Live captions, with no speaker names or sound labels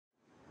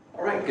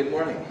right, good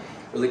morning.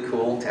 Really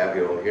cool to have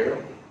you all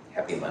here.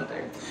 Happy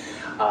Monday.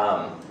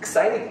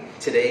 Exciting.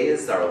 Today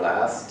is our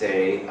last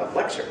day of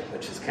lecture,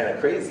 which is kind of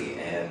crazy,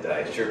 and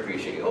I sure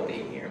appreciate you all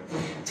being here.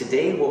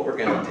 Today what we're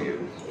going to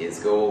do is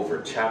go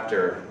over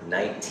chapter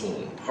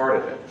 19, part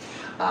of it.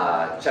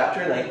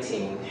 Chapter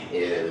 19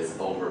 is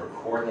over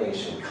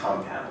coordination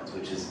compounds,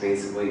 which is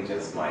basically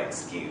just my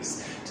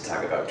excuse to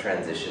talk about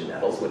transition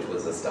metals, which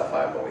was the stuff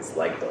I've always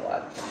liked a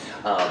lot.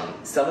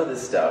 Some of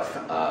this stuff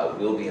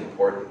will be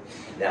important.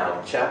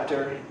 Now,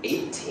 chapter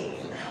 18,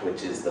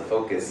 which is the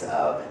focus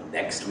of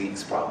next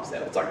week's problem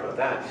set, we'll talk about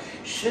that,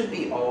 should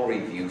be all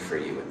review for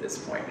you at this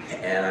point.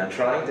 And I'm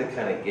trying to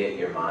kind of get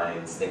your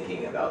minds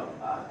thinking about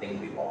things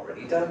we've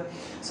already done,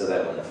 so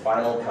that when the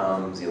final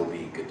comes, you'll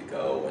be good to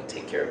go and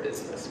take care of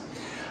business.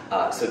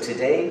 So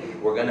today,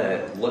 we're going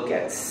to look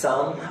at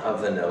some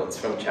of the notes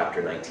from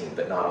chapter 19,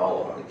 but not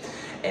all of them.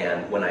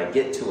 And when I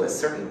get to a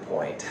certain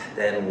point,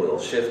 then we'll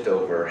shift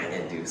over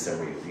and do some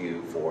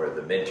review for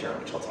the midterm,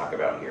 which I'll talk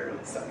about here in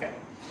a second.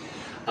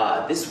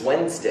 This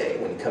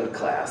Wednesday, when you come to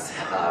class,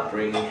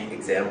 bring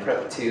exam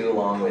prep 2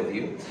 along with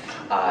you.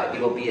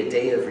 It'll be a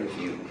day of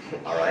review,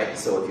 all right?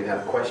 So if you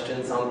have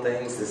questions on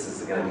things, this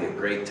is going to be a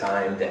great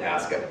time to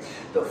ask them.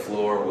 The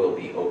floor will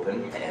be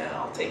open, and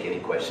I'll take any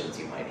questions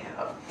you might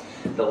have.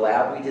 The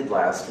lab we did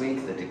last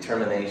week, the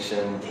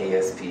determination,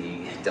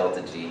 KSP,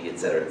 delta G,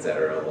 etc.,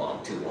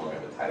 too long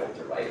of a title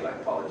to write, I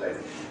apologize.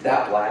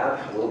 That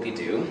lab will be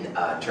due,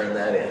 turn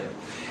that in.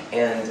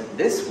 And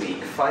this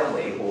week,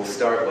 finally, we'll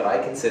start what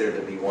I consider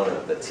to be one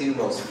of the 2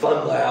 most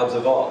fun labs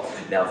of all.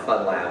 Now,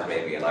 fun labs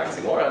may be an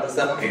oxymoron to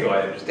some people,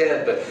 I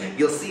understand, but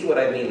you'll see what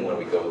I mean when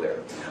we go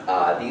there.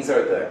 These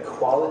are the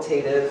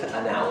qualitative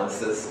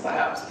analysis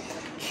labs.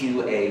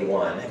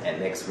 QA1 and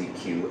next week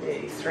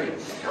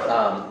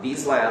QA3.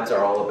 These labs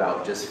are all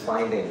about just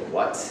finding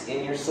what's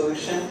in your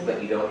solution, but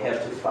you don't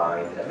have to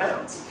find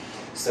amounts.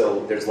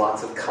 So there's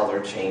lots of color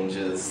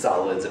changes,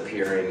 solids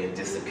appearing and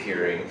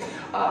disappearing,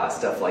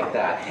 stuff like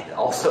that. And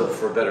also,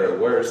 for better or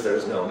worse,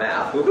 there's no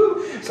math.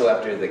 Woohoo! So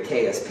after the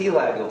KSP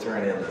lab you'll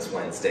turn in this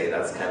Wednesday,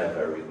 that's kind of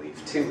a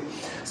relief too.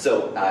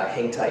 So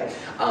hang tight.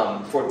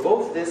 For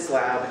both this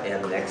lab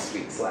and next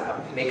week's lab,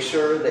 make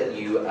sure that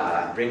you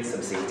bring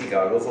some safety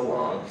goggles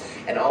along.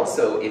 And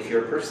also, if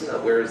you're a person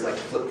that wears like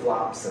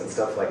flip-flops and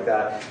stuff like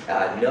that,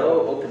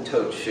 no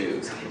open-toed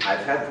shoes.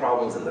 I've had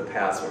problems in the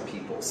past where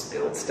people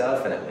spilled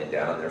stuff and it went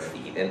down on their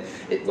feet, and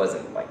it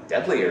wasn't like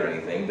deadly or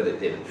anything, but it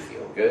didn't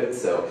feel good.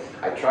 So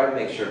I try to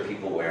make sure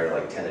people wear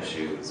like tennis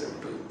shoes or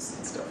boots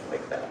and stuff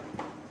like that.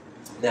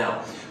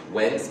 Now,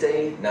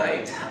 Wednesday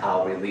night,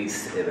 I'll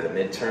release the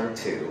midterm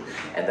 2,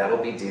 and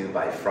that'll be due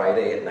by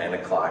Friday at 9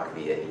 o'clock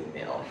via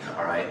email.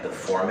 All right, the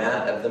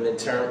format of the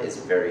midterm is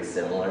very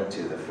similar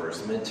to the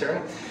first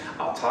midterm.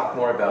 I'll talk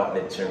more about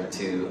midterm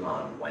 2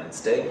 on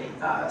Wednesday,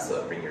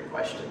 so bring your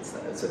questions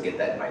then, so get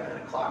that by 9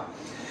 o'clock.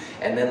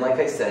 And then, like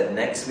I said,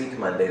 next week,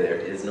 Monday, there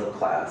is no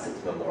class.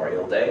 It's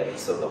Memorial Day,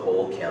 so the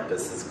whole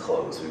campus is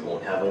closed. We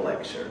won't have a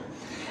lecture.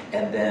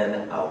 And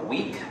then a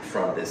week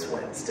from this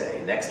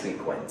Wednesday, next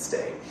week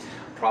Wednesday,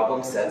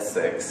 problem set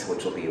 6,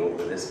 which will be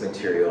over this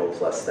material,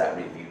 plus that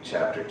review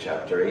chapter,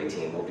 chapter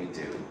 18, will be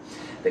due.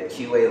 The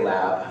QA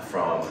lab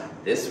from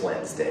this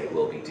Wednesday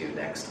will be due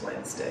next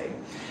Wednesday.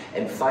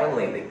 And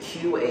finally, the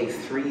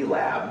QA3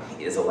 lab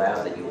is a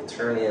lab that you will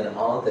turn in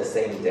on the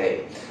same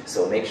day.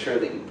 So make sure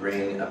that you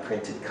bring a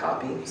printed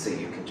copy so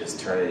you can just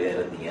turn it in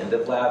at the end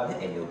of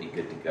lab and you'll be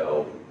good to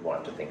go. You won't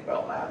have to think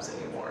about labs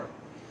anymore.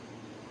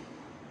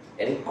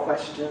 Any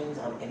questions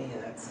on any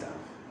of that stuff?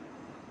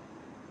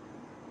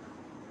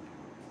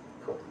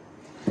 Cool.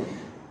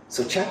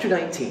 So chapter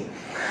 19,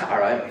 all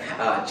right.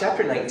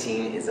 Chapter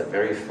 19 is a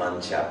very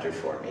fun chapter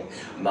for me.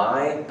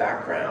 My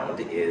background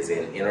is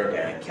in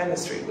inorganic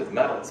chemistry with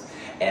metals,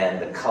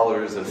 and the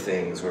colors of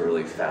things were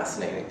really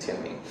fascinating to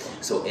me.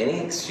 So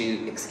any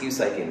excuse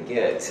I can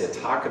get to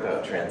talk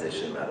about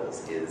transition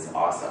metals is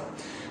awesome.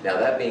 Now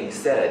that being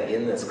said,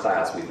 in this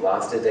class we've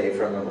lost a day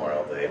from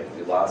Memorial Day,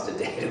 we lost a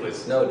day to a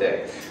snow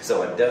day,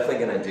 so I'm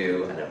definitely going to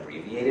do an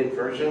abbreviated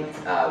version.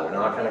 We're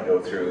not going to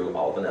go through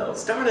all the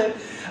notes, darn it!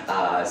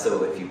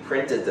 So if you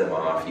printed them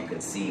off, you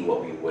can see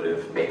what we would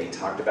have maybe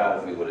talked about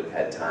if we would have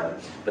had time,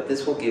 but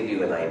this will give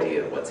you an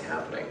idea of what's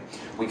happening.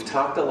 We've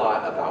talked a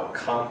lot about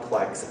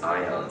complex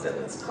ions in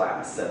this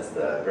class since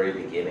the very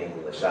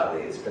beginning, Le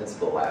Chatelier's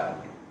principal lab.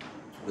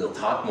 We'll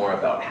talk more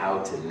about how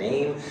to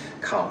name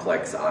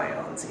complex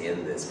ions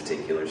in this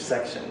particular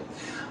section.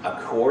 A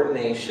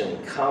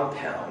coordination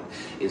compound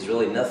is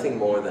really nothing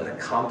more than a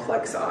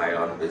complex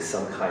ion with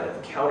some kind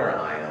of counter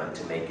ion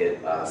to make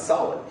it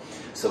solid.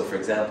 So for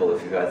example,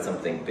 if you had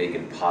something big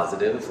and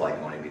positive,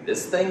 like maybe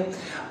this thing,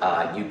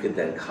 you could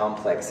then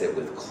complex it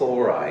with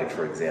chloride,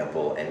 for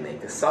example, and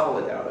make a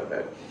solid out of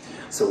it.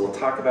 So we'll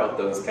talk about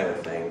those kind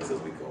of things as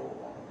we go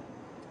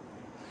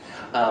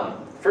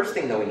along. First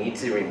thing that we need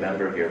to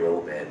remember here a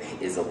little bit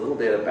is a little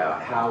bit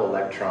about how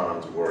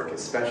electrons work,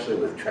 especially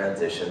with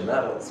transition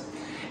metals.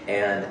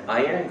 And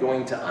iron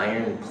going to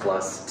iron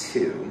plus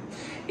 2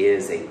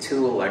 is a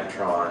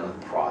 2-electron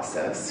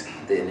process.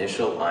 The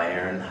initial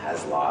iron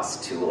has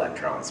lost 2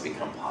 electrons to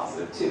become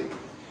positive 2.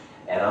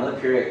 And on the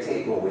periodic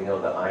table, we know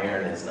the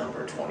iron is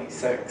number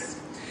 26.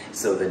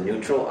 So the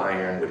neutral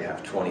iron would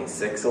have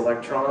 26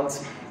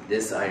 electrons.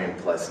 This iron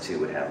plus 2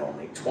 would have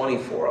only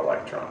 24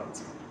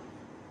 electrons.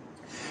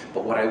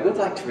 But what I would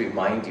like to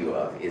remind you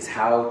of is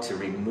how to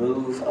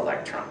remove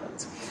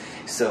electrons.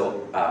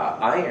 So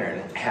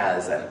iron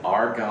has an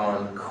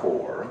argon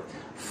core,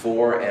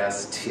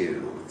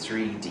 4s2,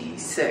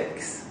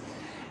 3d6.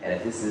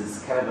 And this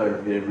is kind of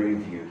a bit of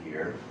review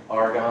here.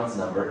 Argon's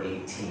number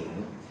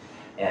 18.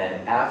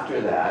 And after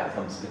that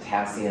comes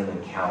potassium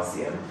and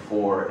calcium,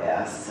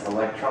 4s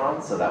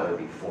electrons, so that would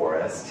be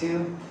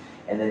 4s2.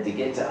 And then to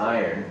get to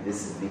iron,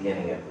 this is the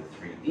beginning of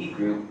the 3d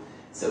group,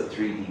 so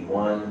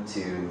 3d1,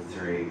 2,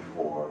 3,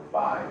 4,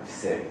 5,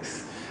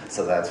 6.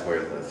 So that's where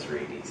the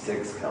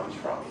 3d6 comes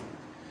from.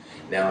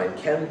 Now in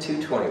Chem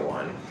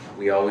 221,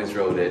 we always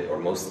wrote it, or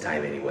most of the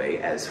time anyway,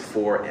 as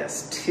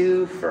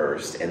 4s2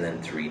 first and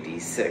then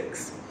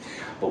 3d6.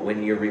 But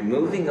when you're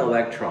removing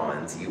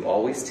electrons, you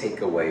always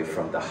take away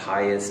from the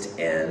highest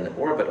n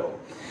orbital.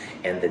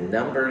 And the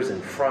numbers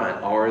in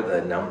front are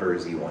the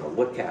numbers you want to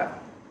look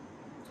at.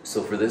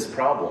 So for this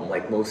problem,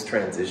 like most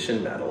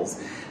transition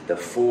metals, the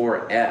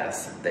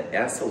 4s, the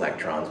s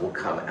electrons will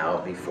come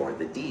out before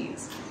the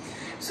d's.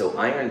 So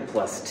iron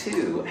plus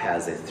 2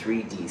 has a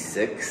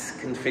 3d6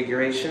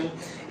 configuration.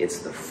 It's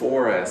the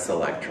 4s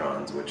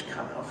electrons which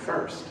come out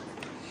first.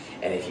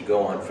 And if you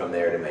go on from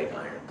there to make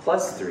iron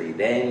plus 3,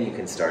 then you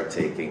can start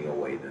taking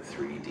away the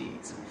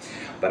 3ds.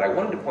 But I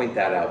wanted to point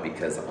that out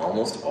because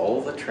almost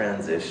all the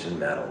transition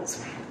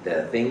metals,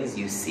 the things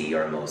you see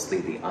are mostly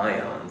the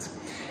ions,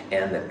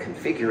 and the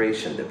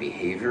configuration, the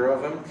behavior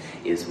of them,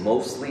 is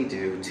mostly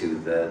due to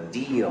the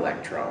d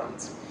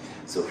electrons.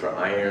 So for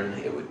iron,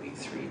 it would be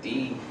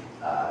 3d.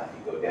 If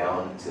you go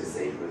down to,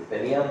 say,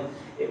 ruthenium,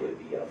 it would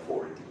be a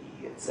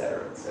 4d,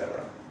 etc.,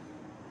 etc.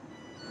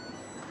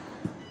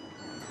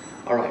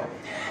 All right,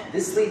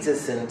 this leads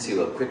us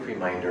into a quick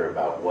reminder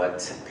about what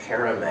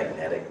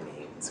paramagnetic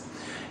means.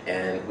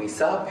 And we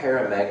saw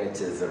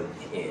paramagnetism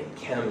in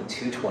Chem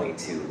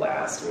 222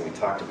 last when we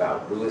talked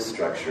about Lewis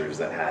structures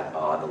that had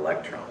odd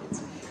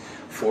electrons.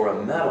 For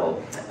a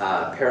metal,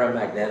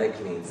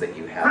 paramagnetic means that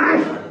you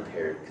have an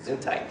unpaired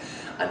gesundheit,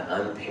 an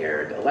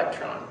unpaired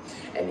electron,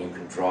 and you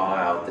can draw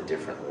out the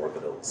different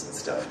orbitals and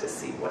stuff to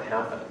see what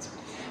happens.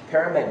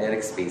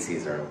 Paramagnetic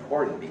species are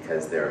important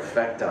because their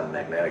effect on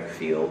magnetic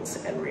fields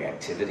and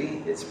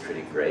reactivity is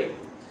pretty great.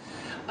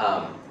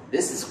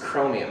 This is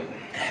chromium.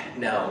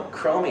 Now,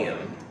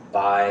 chromium,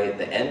 by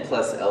the N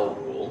plus L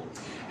rule,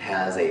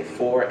 has a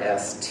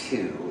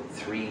 4s2,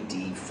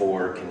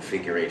 3d4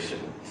 configuration.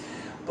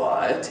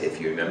 But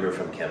if you remember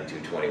from Chem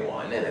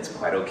 221, and it's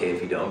quite okay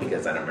if you don't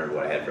because I don't remember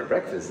what I had for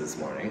breakfast this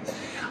morning,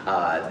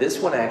 this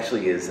one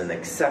actually is an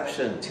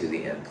exception to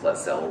the N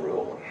plus L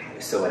rule.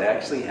 So it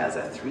actually has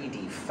a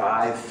 3d5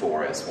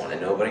 4s1,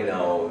 and nobody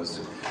knows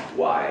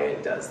why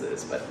it does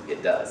this, but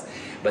it does.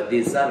 But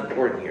it's not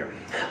important here.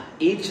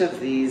 Each of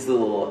these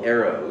little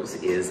arrows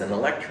is an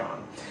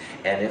electron.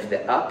 And if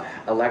the up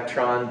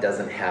electron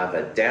doesn't have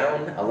a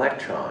down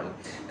electron,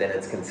 then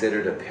it's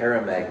considered a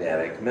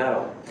paramagnetic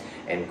metal.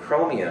 And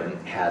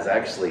chromium has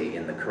actually,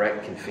 in the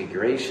correct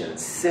configuration,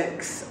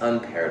 6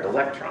 unpaired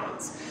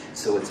electrons.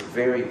 So it's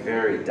very,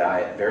 very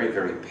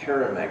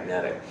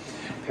paramagnetic.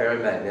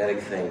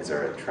 Paramagnetic things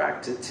are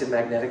attracted to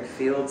magnetic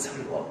fields,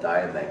 while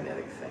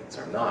diamagnetic things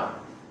are not.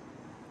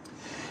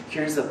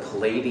 Here's a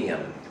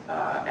palladium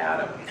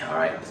atom. All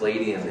right,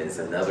 palladium is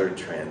another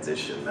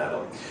transition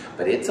metal,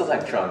 but its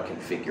electron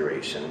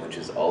configuration, which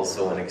is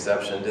also an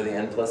exception to the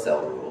N plus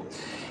L rule,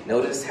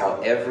 notice how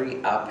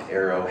every up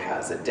arrow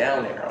has a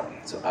down arrow.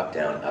 So up,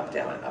 down,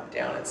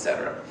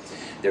 etc.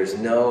 There's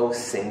no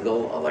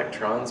single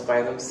electrons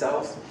by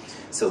themselves,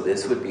 so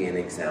this would be an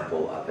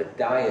example of a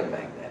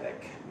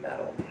diamagnetic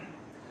metal.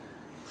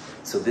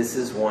 So this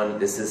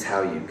is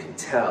how you can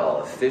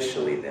tell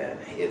officially then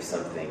if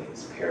something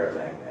is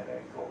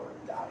paramagnetic or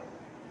diamagnetic.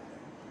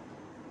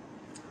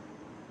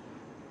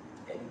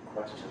 Any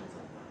questions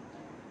on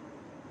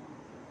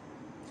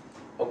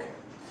that? Okay.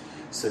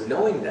 So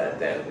knowing that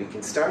then, we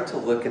can start to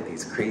look at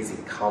these crazy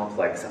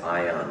complex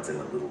ions in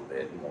a little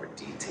bit more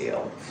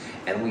detail.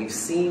 And we've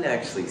seen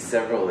actually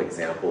several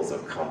examples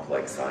of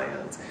complex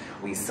ions.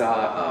 We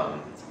saw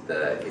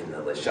in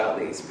the Le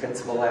Chatelier's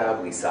principal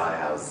lab, we saw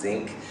how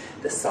zinc,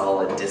 the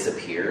solid,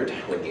 disappeared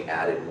when you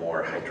added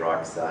more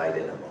hydroxide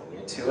and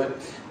ammonia to it.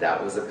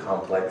 That was a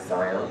complex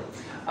ion.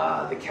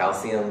 The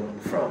calcium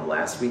from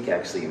last week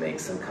actually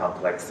makes some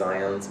complex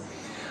ions.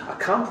 A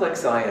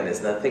complex ion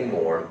is nothing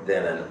more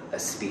than a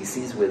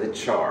species with a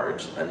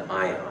charge, an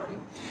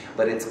ion,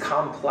 but it's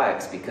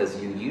complex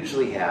because you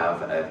usually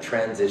have a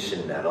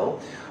transition metal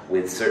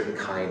with certain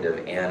kind of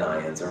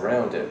anions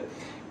around it.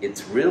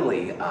 It's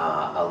really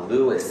a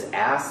Lewis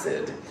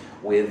acid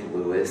with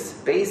Lewis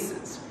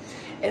bases.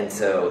 And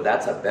so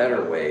that's a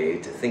better way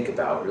to think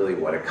about really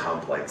what a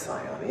complex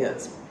ion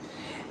is.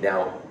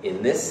 Now,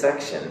 in this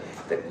section,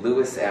 the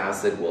Lewis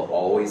acid will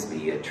always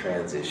be a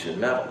transition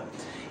metal.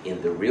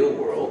 In the real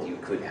world, you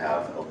could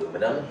have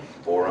aluminum,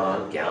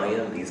 boron,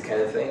 gallium, these kind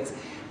of things.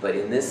 But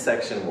in this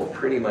section, we'll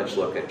pretty much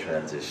look at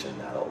transition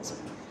metals.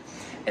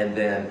 And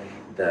then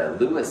the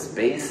Lewis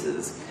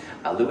bases,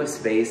 a Lewis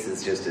base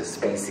is just a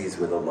species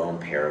with a lone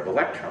pair of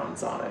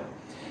electrons on it.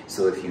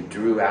 So if you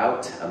drew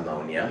out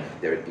ammonia,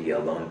 there'd be a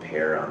lone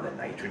pair on the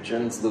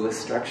nitrogen's Lewis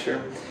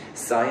structure.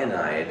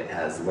 Cyanide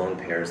has lone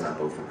pairs on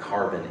both the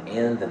carbon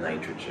and the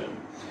nitrogen.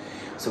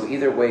 So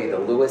either way, the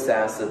Lewis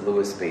acid,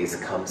 Lewis base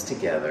comes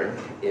together.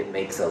 It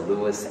makes a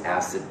Lewis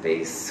acid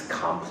base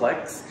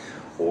complex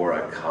or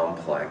a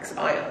complex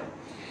ion.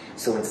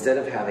 So instead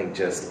of having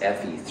just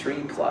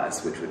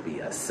Fe3+, which would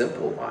be a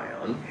simple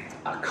ion,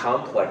 a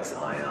complex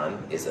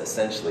ion is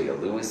essentially a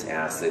Lewis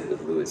acid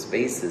with Lewis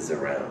bases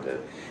around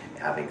it,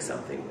 having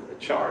something with a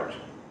charge.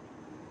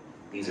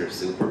 These are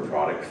super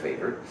product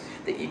favored.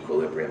 The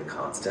equilibrium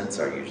constants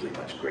are usually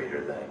much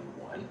greater than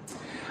 1,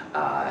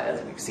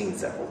 as we've seen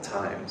several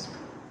times.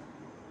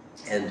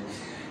 And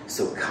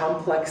so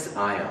complex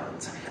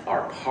ions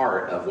are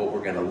part of what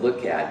we're going to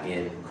look at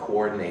in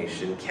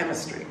coordination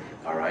chemistry,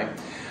 all right?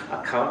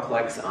 A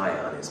complex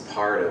ion is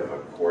part of a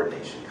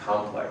coordination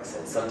complex,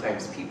 and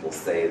sometimes people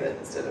say that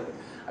instead of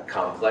a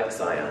complex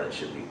ion, it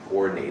should be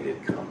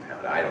coordinated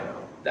compound. I don't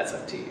know. That's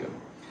up to you.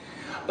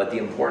 But the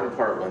important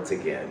part, once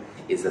again,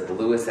 is that the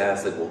Lewis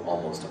acid will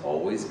almost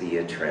always be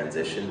a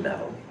transition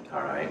metal,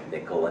 all right?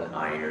 Nickel and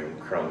iron,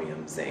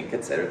 chromium, zinc,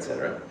 etc.,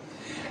 etc.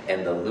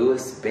 And the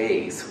Lewis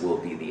base will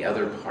be the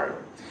other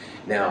part.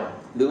 Now,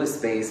 Lewis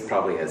base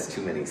probably has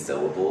too many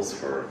syllables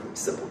for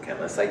simple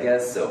chemists, I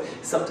guess, so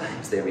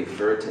sometimes they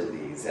refer to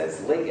these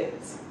as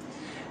ligands.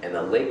 And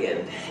a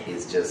ligand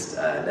is just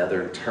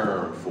another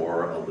term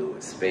for a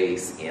Lewis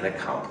base in a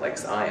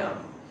complex ion.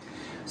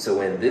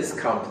 So in this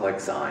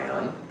complex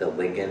ion, the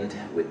ligand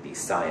would be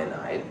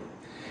cyanide.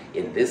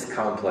 In this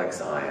complex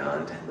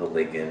ion, the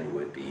ligand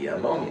would be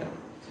ammonia.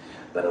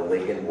 But a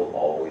ligand will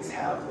always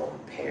have lone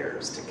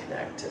pairs to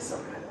connect to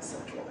some kind of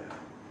central atom.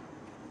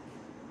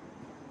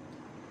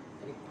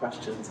 Any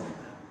questions on that?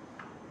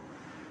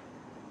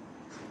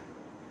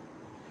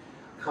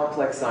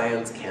 Complex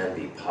ions can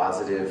be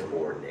positive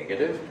or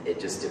negative. It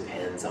just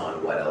depends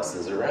on what else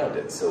is around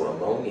it. So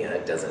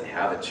ammonia doesn't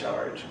have a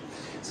charge.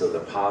 So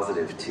the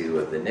 +2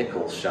 of the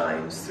nickel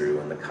shines through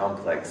in the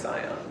complex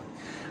ion.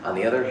 On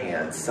the other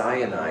hand,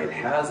 cyanide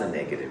has a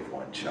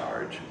 -1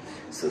 charge.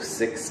 So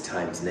 6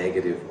 times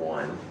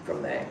 -1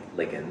 from the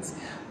ligands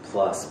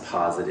plus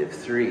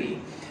 +3,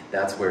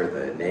 that's where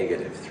the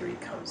 -3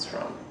 comes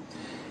from.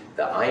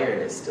 The iron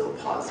is still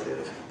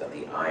positive, but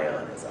the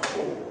ion as a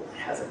whole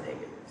has a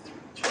 -3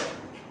 charge.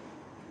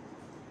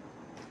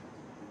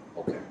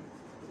 Okay.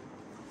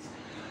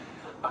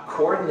 A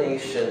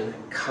coordination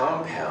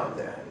compound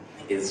then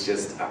is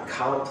just a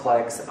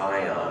complex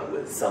ion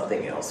with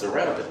something else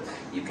around it.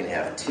 You can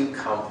have two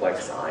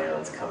complex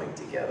ions coming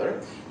together.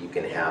 You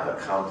can have a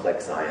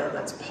complex ion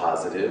that's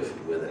positive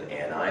with an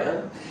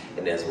anion.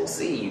 And as we'll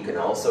see, you can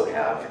also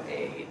have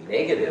a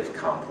negative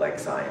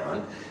complex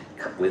ion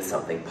with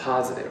something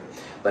positive.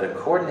 But a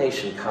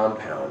coordination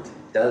compound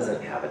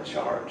doesn't have a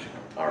charge,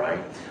 all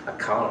right? A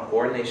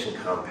coordination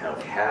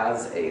compound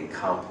has a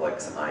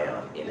complex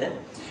ion in it,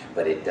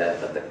 but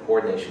the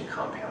coordination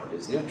compound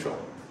is neutral.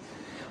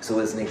 So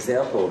as an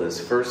example, this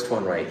first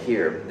one right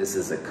here, this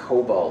is a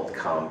cobalt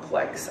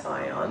complex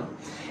ion.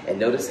 And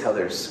notice how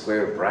there's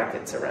square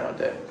brackets around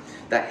it.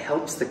 That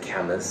helps the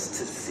chemist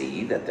to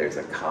see that there's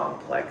a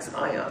complex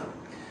ion.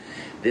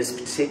 This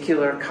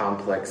particular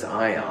complex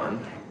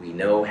ion, we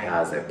know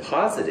has a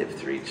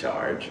 +3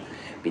 charge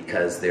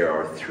because there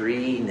are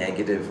 3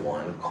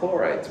 -1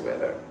 chlorides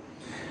with it.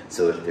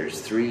 So if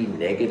there's 3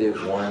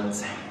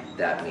 -1s,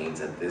 that means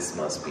that this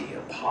must be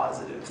a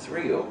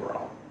 +3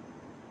 overall.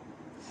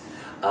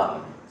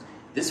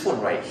 This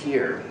one right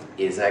here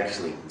is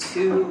actually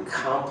 2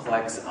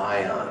 complex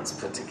ions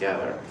put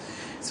together.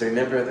 So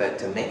remember that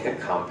to make a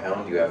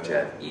compound, you have to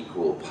have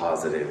equal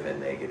positive and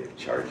negative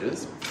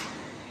charges.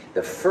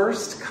 The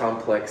first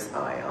complex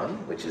ion,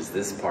 which is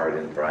this part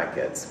in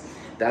brackets,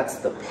 that's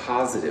the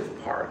positive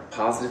part.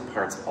 Positive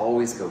parts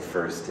always go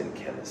first in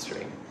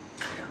chemistry.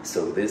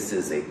 So this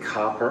is a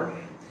copper,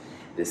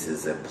 this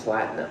is a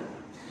platinum.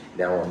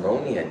 Now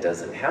ammonia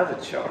doesn't have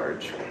a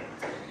charge,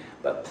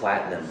 but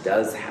platinum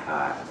does,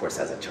 of course,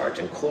 has a charge,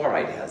 and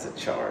chloride has a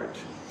charge.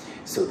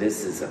 So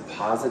this is a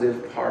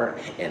positive part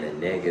and a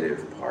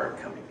negative part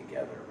coming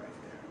together right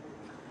there.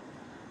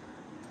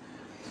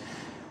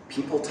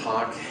 People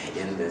talk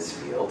in this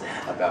field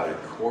about a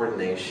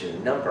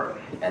coordination number,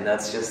 and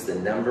that's just the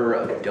number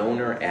of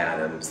donor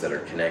atoms that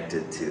are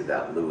connected to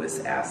that Lewis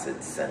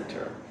acid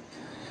center.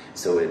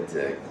 So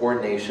the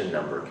coordination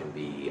number can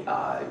be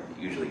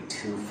usually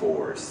 2,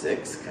 4, or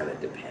 6, kind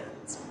of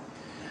depends.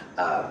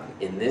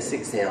 In this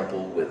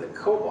example with the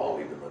cobalt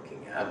we've been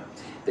looking at,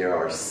 there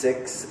are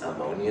 6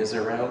 ammonias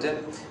around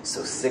it,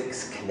 so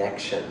 6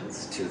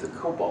 connections to the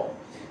cobalt.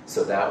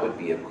 So that would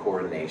be a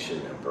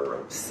coordination number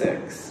of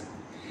 6.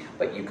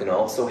 But you can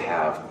also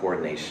have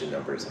coordination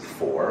numbers of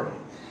 4.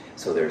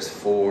 So there's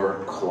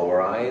 4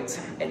 chlorides,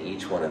 and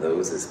each one of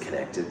those is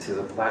connected to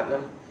the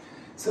platinum.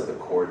 So the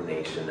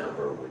coordination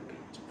number would be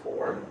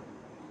 4.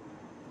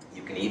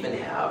 You can even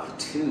have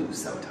 2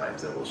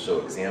 sometimes, and we'll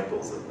show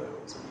examples of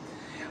those.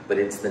 But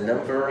it's the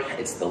number,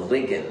 it's the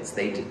ligands,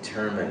 they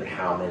determine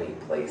how many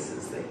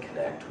places they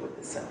connect with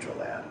the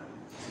central atom.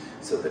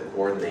 So the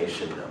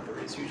coordination number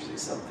is usually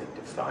something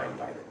defined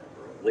by the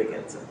number of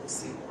ligands, and we'll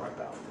see more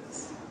about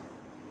this.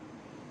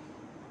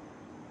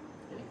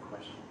 Any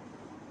questions?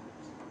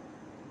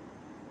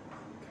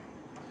 Okay.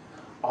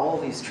 All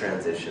of these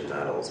transition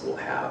metals will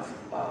have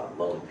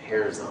lone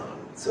pairs on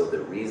them. So the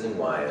reason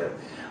why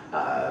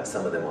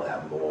some of them will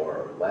have more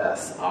or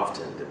less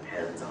often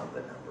depends on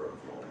the number of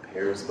lone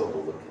pairs, but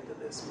we'll look into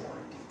this more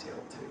in detail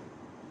too.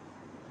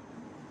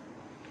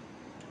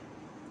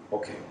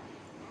 Okay,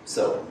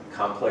 so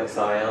complex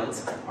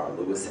ions are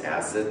Lewis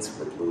acids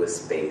with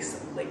Lewis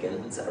base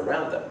ligands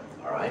around them,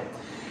 all right?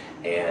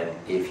 And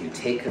if you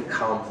take a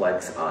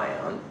complex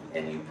ion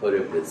and you put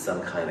it with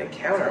some kind of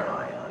counter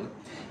ion,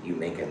 you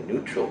make a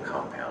neutral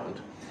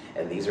compound,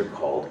 and these are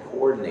called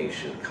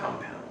coordination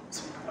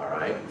compounds, all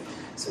right?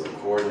 So a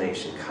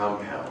coordination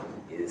compound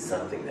is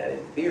something that in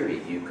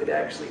theory you could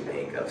actually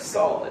make of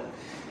solid.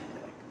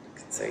 You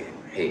could say,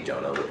 hey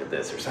Jonah, look at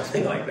this, or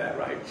something like that,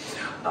 right?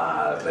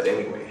 But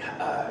anyway,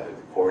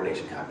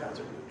 coordination compounds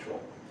are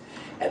neutral.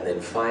 And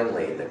then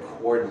finally, the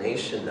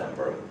coordination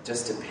number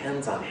just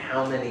depends on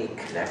how many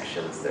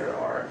connections there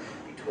are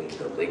between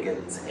the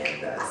ligands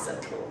and that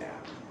central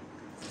atom.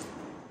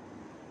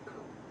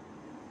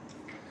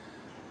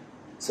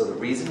 So the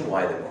reason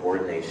why the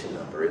coordination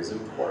number is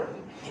important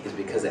is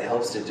because it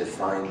helps to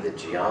define the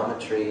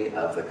geometry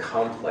of the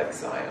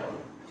complex ion.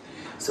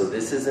 So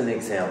this is an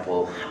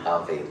example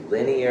of a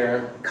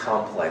linear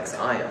complex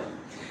ion.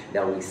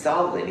 Now we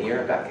saw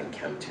linear back in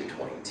Chem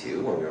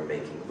 222 when we were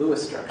making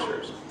Lewis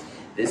structures.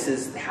 This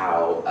is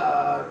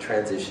how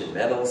transition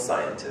metal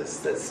scientists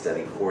that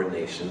study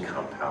coordination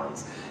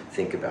compounds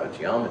think about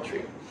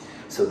geometry.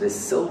 So this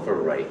silver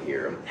right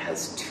here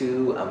has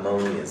 2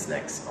 ammonias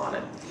next on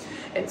it.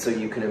 And so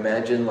you can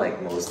imagine,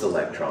 like most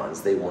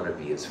electrons, they want to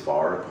be as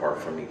far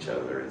apart from each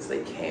other as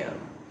they can.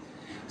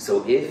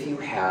 So if you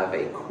have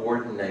a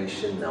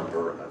coordination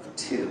number of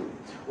 2,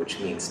 which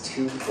means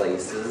 2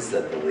 places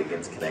that the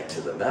ligands connect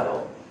to the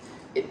metal,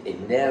 it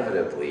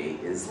inevitably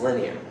is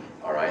linear,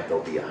 all right?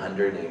 They'll be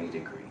 180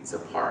 degrees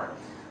apart.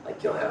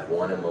 Like you'll have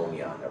 1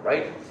 ammonia on the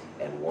right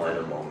and 1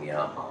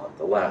 ammonia on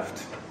the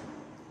left.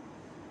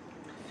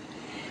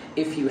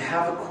 If you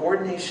have a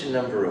coordination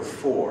number of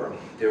 4,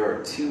 there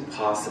are 2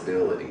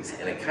 possibilities,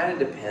 and it kind of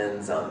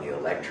depends on the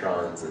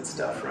electrons and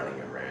stuff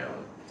running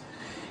around.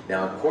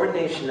 Now, a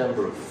coordination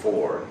number of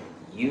 4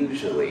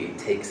 usually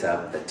takes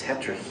up the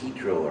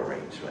tetrahedral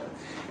arrangement,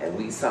 and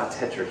we saw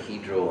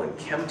tetrahedral in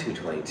Chem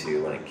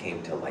 222 when it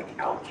came to like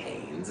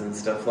alkanes and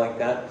stuff like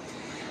that.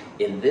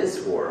 In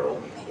this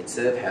world,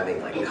 instead of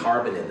having like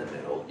carbon in the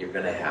middle, you're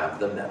going to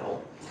have the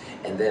metal,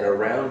 and then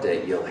around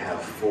it you'll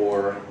have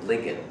 4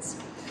 ligands.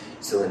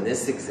 So in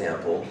this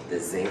example, the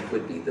zinc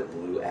would be the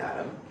blue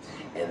atom,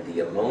 and the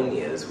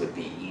ammonias would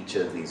be each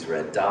of these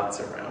red dots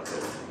around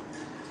it.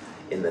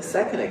 In the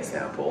second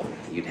example,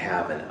 you'd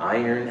have an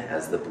iron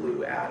as the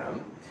blue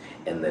atom,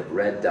 and the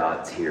red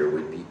dots here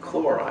would be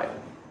chloride.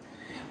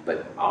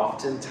 But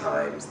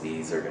oftentimes,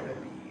 these are going to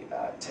be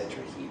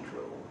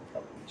tetrahedral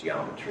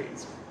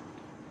geometries.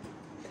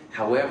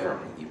 However,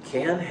 you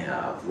can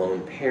have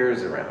lone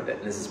pairs around it,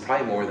 and this is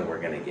probably more than we're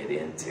going to get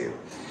into.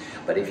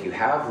 But if you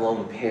have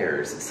lone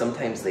pairs,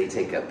 sometimes they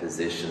take up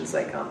positions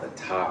like on the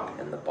top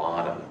and the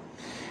bottom.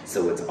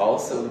 So it's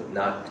also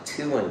not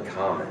too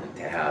uncommon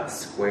to have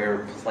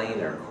square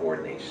planar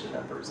coordination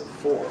numbers of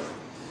 4.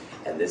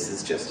 And this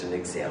is just an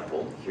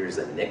example. Here's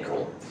a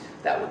nickel.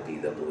 That would be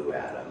the blue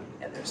atom,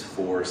 and there's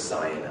 4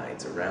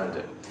 cyanides around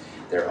it.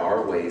 There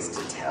are ways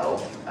to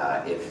tell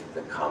if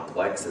the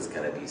complex is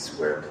going to be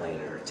square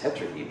planar or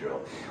tetrahedral.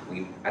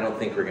 I don't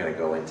think we're going to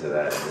go into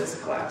that in this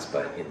class,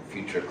 but in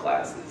future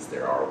classes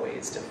there are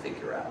ways to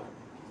figure out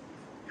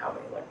how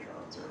many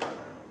electrons are around.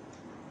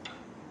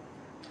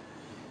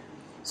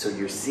 So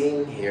you're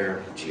seeing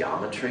here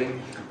geometry,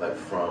 but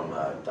from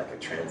like a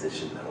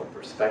transition metal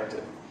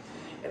perspective.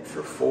 And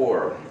for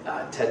 4,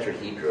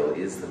 tetrahedral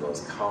is the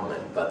most common,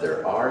 but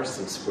there are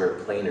some square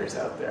planars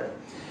out there.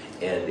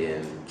 And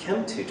in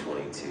Chem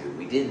 222,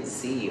 we didn't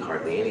see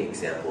hardly any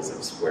examples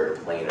of square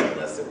planar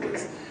unless it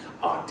was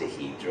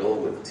octahedral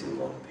with 2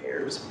 lone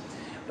pairs.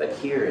 But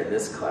here in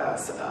this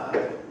class,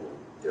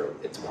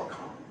 it's more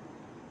common.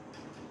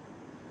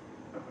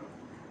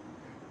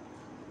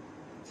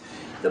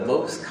 The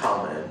most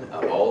common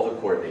of all the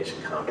coordination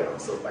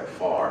compounds, so by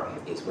far,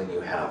 is when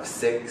you have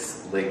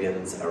 6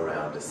 ligands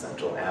around a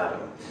central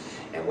atom.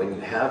 And when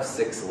you have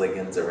 6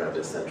 ligands around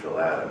a central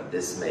atom,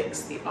 this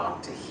makes the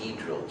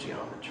octahedral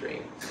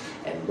geometry.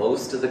 And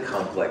most of the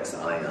complex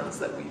ions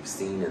that we've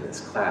seen in this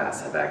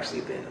class have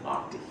actually been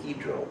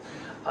octahedral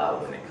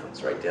when it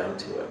comes right down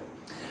to it.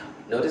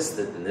 Notice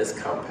that in this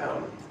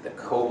compound, the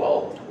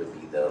cobalt would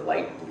be the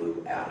light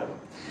blue atom,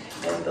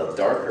 and the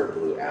darker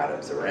blue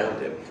atoms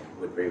around it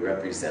would be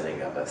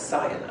representing of a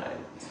cyanide.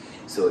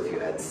 So if you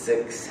had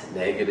 6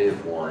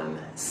 -1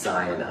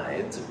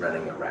 cyanides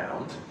running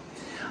around,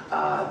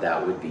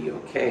 that would be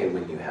okay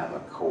when you have a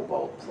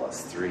cobalt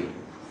 +3.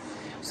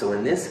 So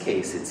in this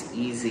case, it's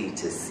easy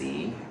to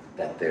see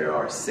that there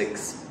are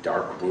 6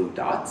 dark blue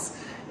dots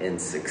and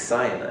 6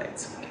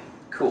 cyanides.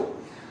 Cool.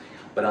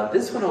 But on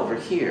this one over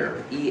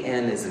here,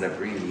 En is an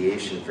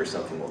abbreviation for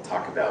something we'll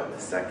talk about in a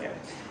second.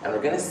 And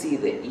we're going to see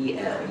that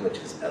En, which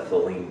is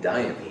ethylene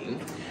diamine,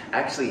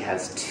 actually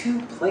has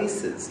 2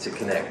 places to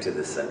connect to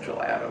the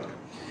central atom.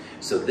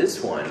 So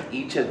this one,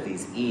 each of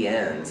these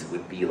ENs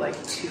would be like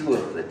 2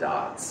 of the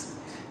dots.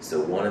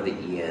 So one of the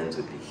ENs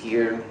would be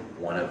here,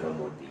 one of them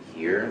would be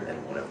here,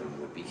 and one of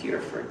them would be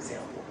here, for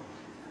example.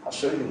 I'll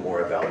show you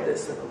more about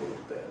this in a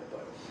little bit.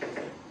 But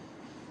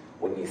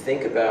when you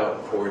think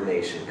about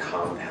coordination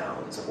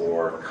compounds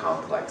or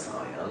complex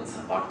ions,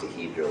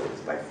 octahedral is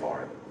by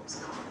far the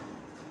most common.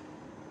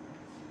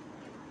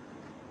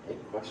 Any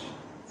questions?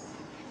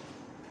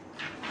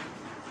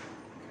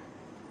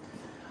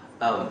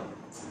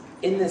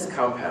 In this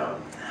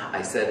compound,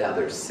 I said how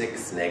there's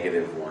 6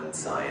 -1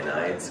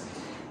 cyanides.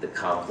 The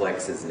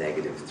complex is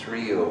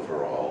 -3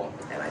 overall,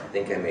 and I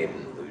think I made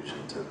an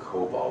allusion to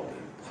cobalt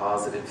being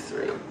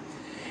 +3.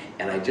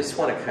 And I just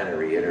want to kind of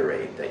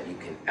reiterate that you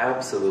can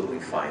absolutely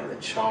find the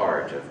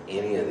charge of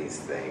any of these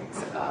things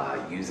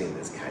using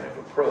this kind of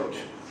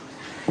approach.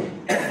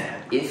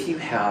 If you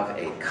have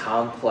a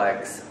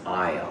complex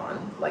ion,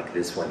 like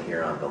this one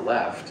here on the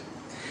left,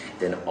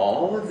 then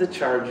all of the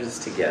charges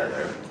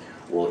together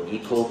will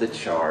equal the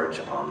charge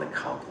on the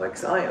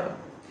complex ion.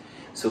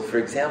 So for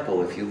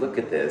example, if you look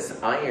at this,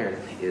 iron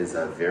is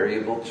a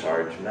variable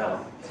charge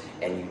metal,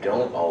 and you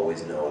don't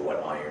always know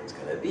what iron's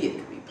going to be. It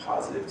could be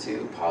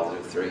 +2,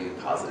 +3,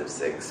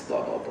 +6,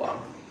 blah, blah, blah.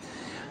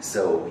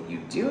 So you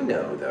do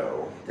know,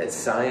 though, that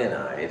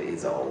cyanide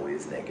is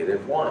always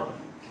 -1.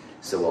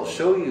 So I'll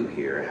show you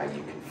here how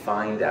you can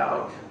find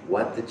out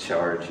what the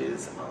charge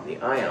is on the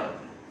ion.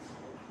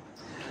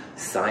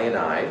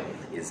 Cyanide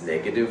is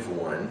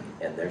 -1,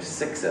 and there's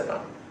 6 of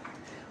them.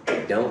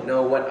 We don't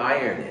know what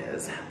iron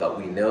is, but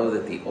we know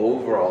that the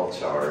overall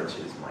charge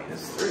is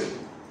 -3.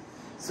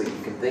 So you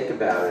can think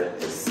about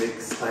it as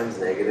 6 times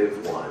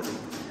 -1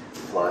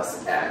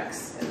 plus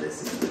x, and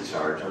this is the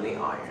charge on the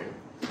iron,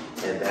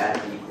 and that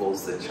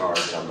equals the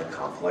charge on the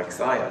complex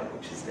ion,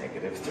 which is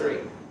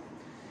 -3.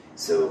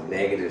 So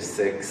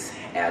 -6,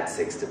 add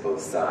 6 to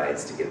both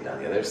sides to get it on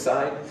the other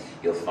side,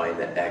 you'll find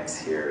that x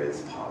here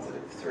is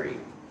 +3.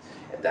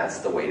 And that's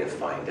the way to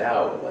find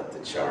out what the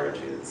charge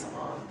is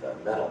on the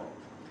metal.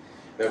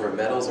 Remember,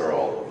 metals are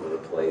all over the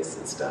place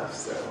and stuff,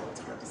 so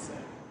it's hard to say.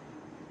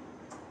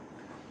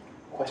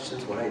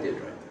 Questions what I did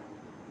right there?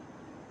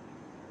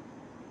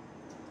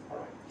 All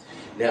right.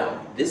 Now,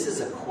 this is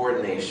a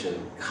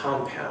coordination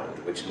compound,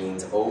 which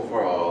means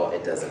overall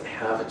it doesn't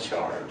have a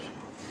charge.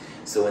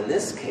 So in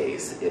this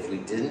case, if we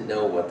didn't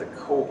know what the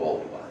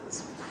cobalt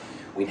was,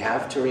 we'd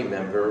have to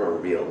remember or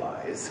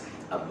realize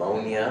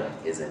ammonia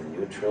is a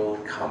neutral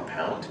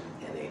compound,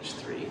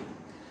 NH3.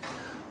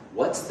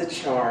 What's the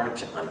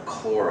charge on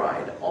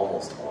chloride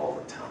almost all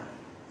the time?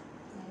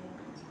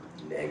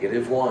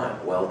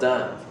 -1. Well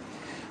done.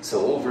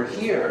 So over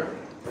here,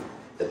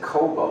 the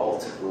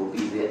cobalt will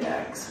be the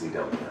X, we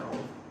don't know.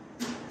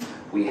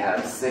 We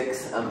have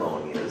 6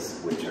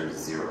 ammonias, which are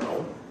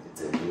 0.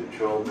 It's a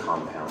neutral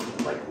compound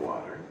like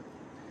water.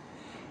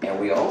 And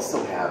we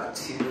also have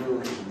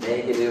 2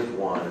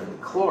 -1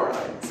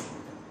 chlorides.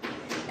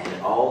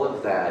 And all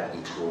of that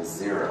equals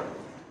 0.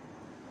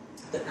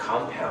 The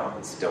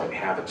compounds don't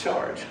have a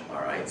charge,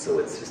 all right? So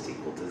it's just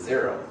equal to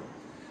 0.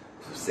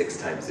 6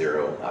 times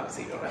 0,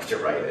 obviously you don't have to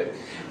write it.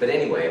 But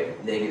anyway,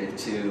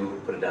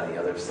 -2, put it on the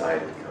other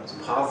side, it becomes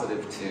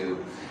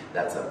 +2.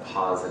 That's a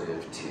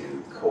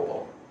 +2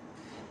 cobalt.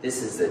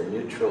 This is a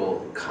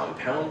neutral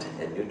compound,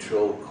 a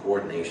neutral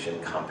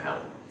coordination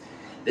compound.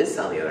 This,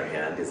 on the other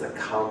hand, is a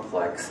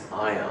complex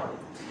ion.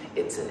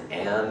 It's an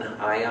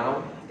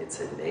anion, it's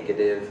a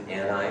negative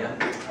anion.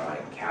 All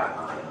right,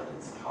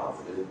 cations,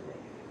 positive,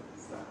 negative,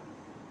 stuff.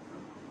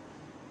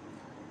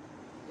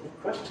 Any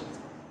questions?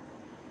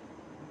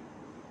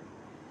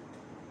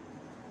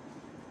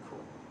 Cool.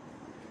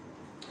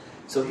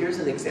 So here's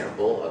an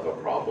example of a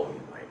problem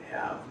you might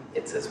have.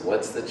 It says,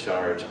 what's the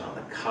charge on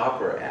the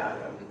copper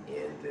atom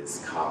in this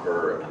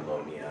copper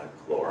ammonia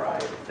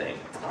chloride thing?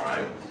 All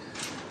right.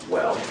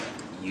 Well,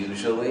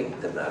 usually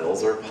the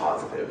metals are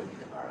positive.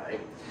 All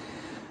right.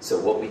 So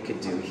what we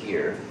could do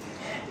here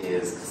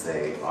is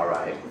say, all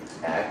right,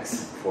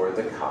 X for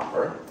the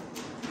copper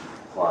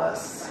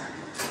plus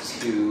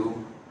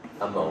 2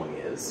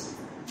 ammonias.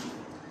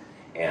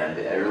 And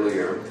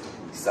earlier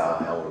we saw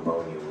how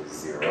ammonia was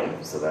 0,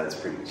 so that's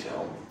pretty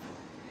chill.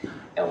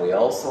 And we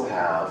also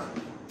have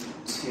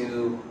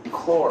 2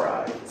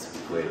 chlorides,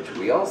 which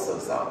we also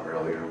saw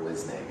earlier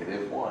was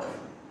 -1.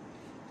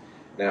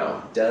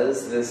 Now,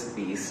 does this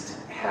beast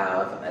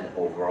have an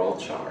overall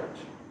charge?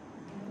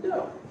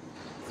 No.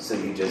 So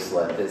you just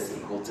let this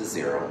equal to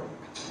 0.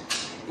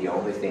 The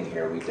only thing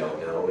here we don't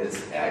know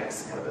is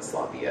x, kind of a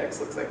sloppy x,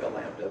 looks like a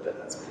lambda, but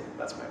that's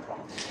my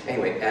problem.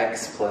 Anyway,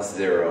 x plus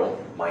 0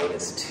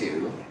 minus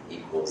 2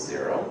 equals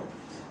 0.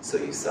 So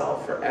you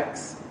solve for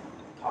x,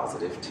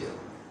 positive 2. Any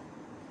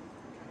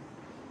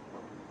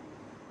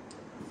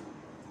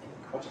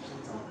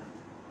questions on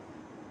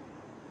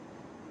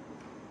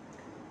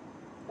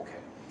that? Okay.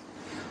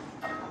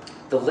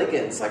 The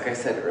ligands, like I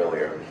said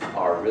earlier,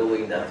 are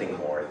really nothing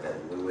more than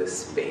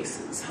Lewis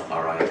bases,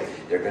 all right?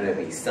 They're going to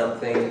be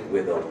something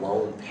with a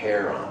lone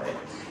pair on it,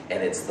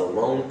 and it's the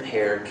lone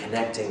pair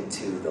connecting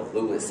to the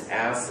Lewis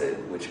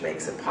acid which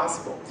makes it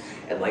possible.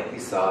 And like we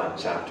saw in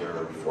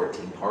chapter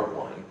 14, part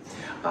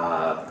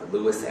 1,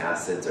 Lewis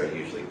acids are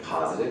usually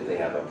positive. They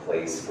have a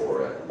place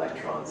for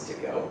electrons to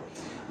go.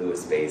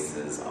 Lewis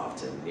bases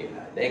often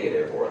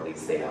negative, or at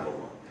least they have a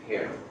lone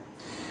pair.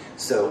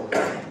 So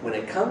when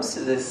it comes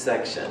to this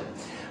section,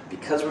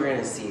 because we're going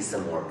to see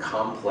some more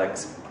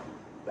complex,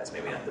 that's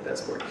maybe not the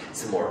best word,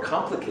 some more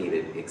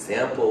complicated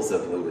examples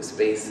of Lewis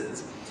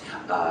bases,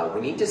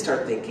 we need to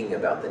start thinking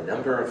about the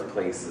number of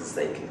places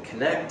they can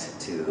connect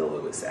to the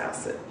Lewis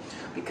acid.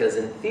 Because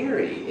in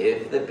theory,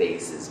 if the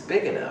base is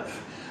big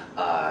enough,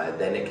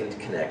 then it can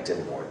connect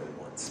in more than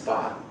one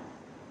spot.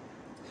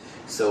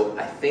 So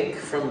I think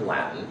from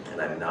Latin,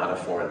 and I'm not a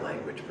foreign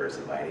language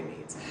person by any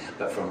means,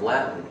 but from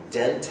Latin,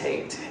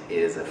 dentate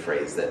is a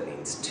phrase that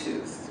means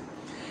tooth.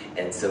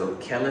 And so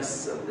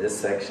chemists in this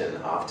section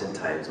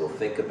oftentimes will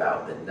think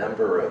about the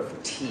number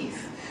of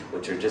teeth,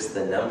 which are just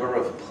the number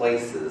of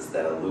places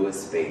that a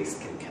Lewis base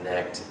can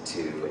connect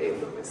to a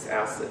Lewis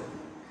acid.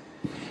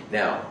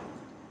 Now,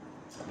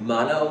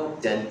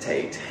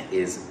 monodentate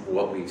is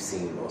what we've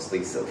seen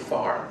mostly so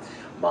far.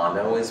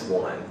 Mono is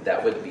one.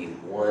 That would be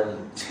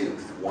one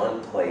tooth,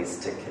 one place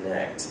to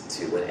connect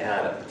to an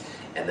atom.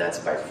 And that's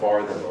by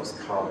far the most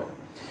common.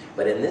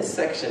 But in this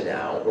section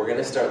now, we're going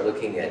to start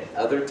looking at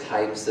other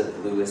types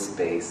of Lewis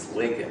base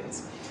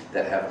ligands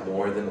that have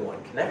more than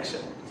one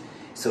connection.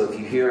 So if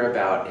you hear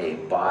about a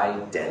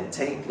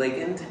bidentate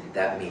ligand,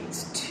 that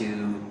means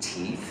 2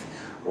 teeth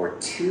or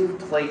 2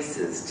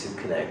 places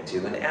to connect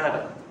to an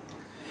atom.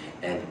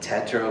 And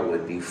tetra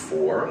would be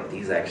 4.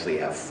 These actually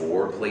have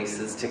 4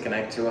 places to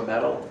connect to a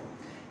metal.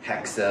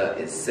 Hexa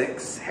is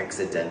 6.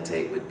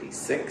 Hexadentate would be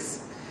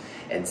 6.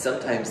 And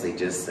sometimes they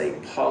just say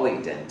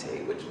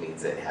polydentate, which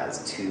means it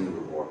has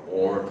 2 or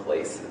more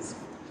places.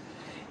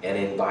 And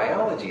in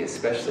biology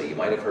especially, you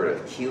might have heard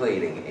of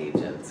chelating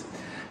agents.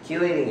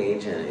 Chelating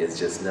agent is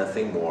just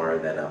nothing more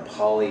than a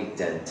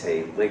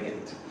polydentate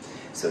ligand.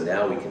 So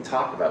now we can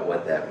talk about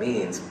what that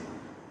means.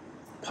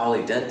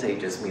 Polydentate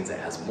just means it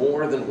has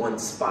more than one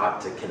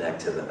spot to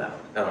connect to the metal.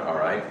 All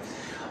right?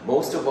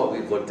 Most of what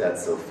we've looked at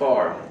so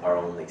far are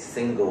only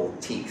single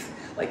teeth,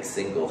 like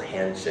single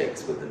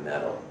handshakes with the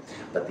metal.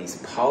 But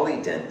these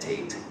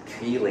polydentate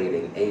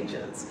chelating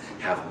agents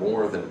have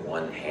more than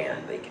one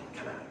hand they can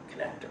kind of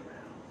connect around.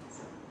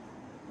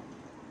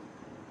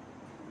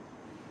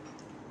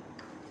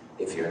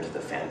 If you're into the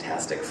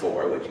Fantastic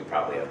Four, which you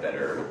probably have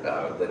better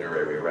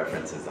literary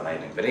references than I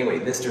do. But anyway,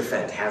 Mr.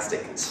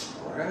 Fantastic can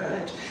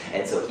stretch,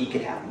 and so he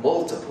could have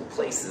multiple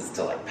places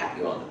to like pat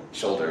you on the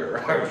shoulder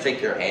or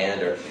shake your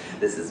hand, or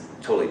this is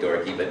totally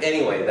dorky, but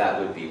anyway, that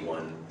would be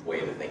one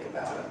way to think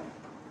about it.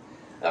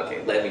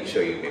 Okay, let me show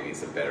you maybe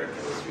some better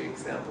chemistry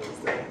examples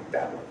than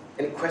that one.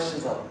 Any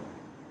questions on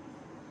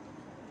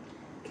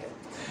it? Okay.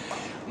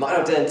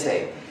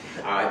 Monodentate.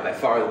 All right, by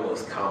far the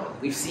most common.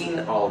 We've seen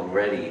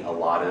already a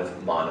lot of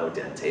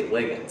monodentate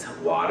ligands.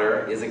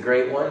 Water is a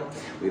great one.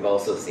 We've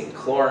also seen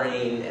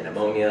chlorine and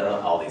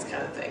ammonia, all these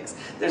kind of things.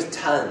 There's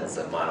tons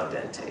of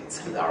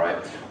monodentates, all right?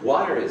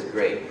 Water is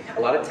great. A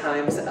lot of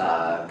times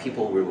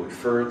people will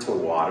refer to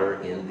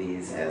water in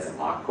these as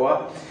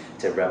aqua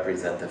to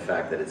represent the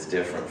fact that it's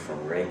different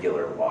from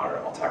regular water.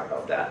 I'll talk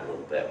about that a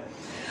little bit.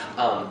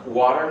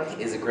 Water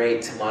is a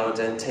great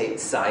monodentate.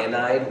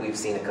 Cyanide, we've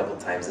seen a couple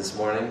times this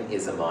morning,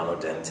 is a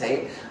monodentate.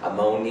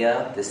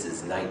 Ammonia, this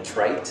is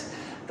nitrite.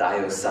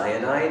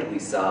 Thiocyanide, we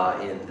saw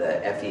in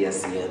the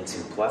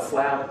FeSCN2+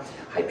 lab.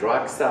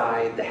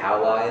 Hydroxide, the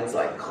halides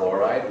like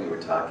chloride we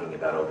were talking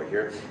about over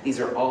here. These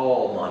are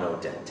all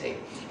monodentate.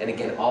 And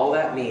again, all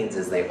that means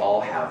is they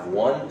all have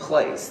one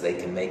place they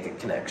can make a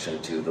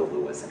connection to the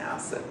Lewis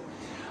acid.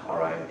 All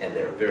right, and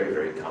they're very,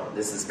 very common.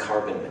 This is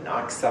carbon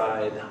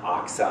monoxide,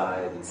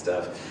 oxide, and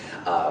stuff.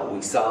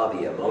 We saw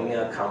the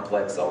ammonia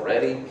complex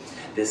already.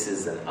 This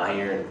is an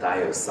iron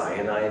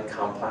thiocyanide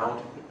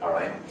compound. All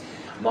right.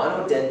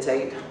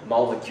 Monodentate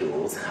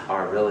molecules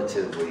are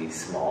relatively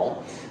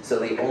small, so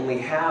they only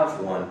have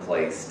one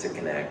place to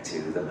connect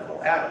to the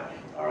metal atom.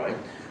 All right.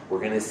 We're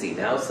going to see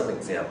now some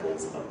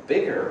examples of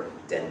bigger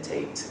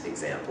dentate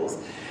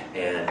examples,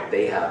 and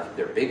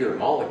they're bigger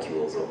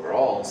molecules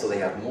overall, so they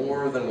have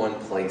more than one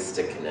place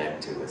to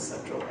connect to a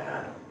central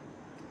atom.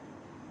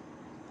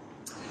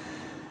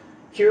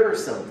 Here are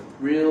some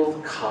real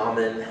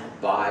common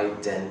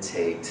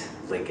bidentate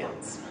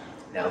ligands.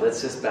 Now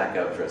let's just back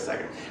up for a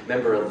second.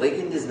 Remember, a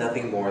ligand is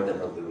nothing more than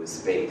a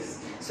Lewis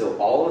base. So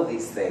all of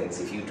these things,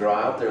 if you draw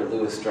out their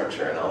Lewis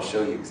structure, and I'll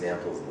show you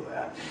examples of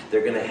that,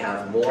 they're going to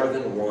have more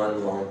than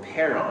one lone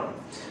pair on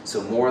them.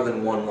 So more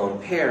than one lone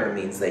pair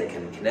means they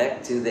can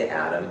connect to the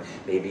atom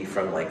maybe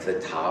from like the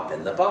top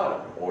and the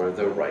bottom, or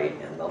the right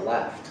and the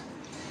left.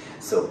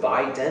 So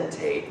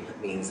bidentate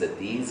means that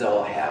these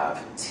all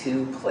have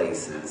two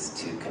places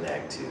to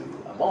connect to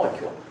a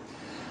molecule.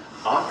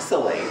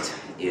 Oxalate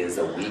is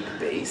a weak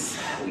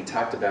base. We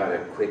talked about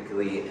it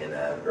quickly in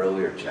an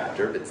earlier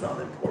chapter, but it's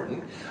not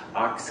important.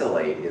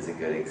 Oxalate is a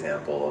good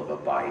example of a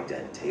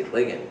bidentate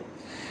ligand.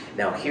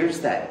 Now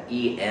here's that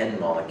EN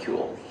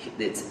molecule.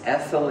 It's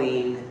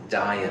ethylene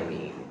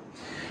diamine.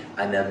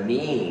 An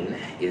amine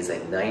is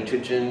a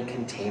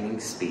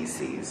nitrogen-containing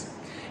species,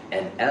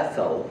 and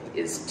ethyl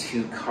is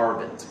 2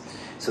 carbons.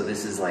 So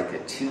this is like a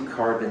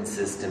 2-carbon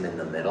system in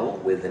the middle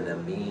with an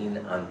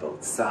amine on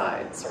both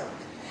sides.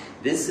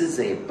 This is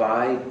a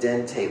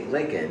bidentate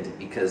ligand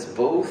because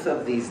both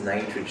of these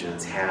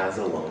nitrogens has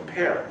a lone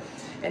pair,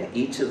 and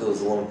each of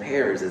those lone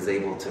pairs is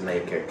able to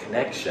make a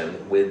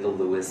connection with the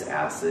Lewis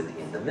acid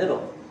in the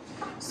middle.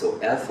 So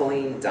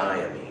ethylene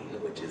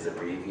diamine, which is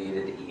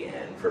abbreviated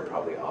EN for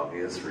probably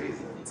obvious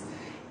reasons,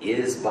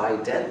 is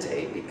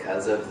bidentate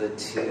because of the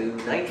 2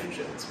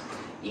 nitrogens.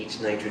 Each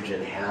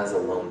nitrogen has a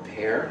lone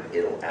pair.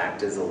 It'll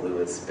act as a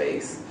Lewis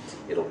base.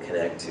 It'll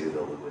connect to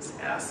the Lewis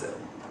acid.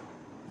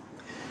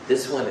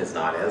 This one is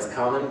not as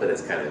common, but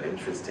it's kind of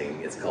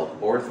interesting. It's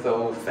called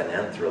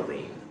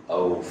orthophenanthroline,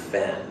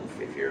 O-phen,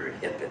 if you're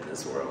hip in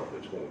this world,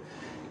 which you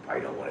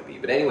probably don't want to be.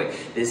 But anyway,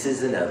 this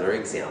is another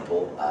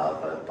example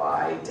of a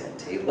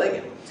bidentate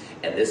ligand.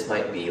 And this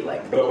might be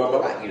like, blah, blah,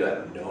 blah. You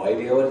have no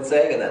idea what it's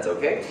saying, and that's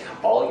okay.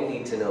 All you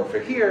need to know for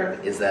here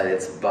is that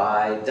it's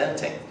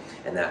bidentate.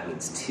 And that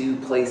means 2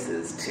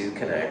 places to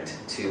connect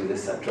to the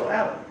central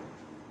atom.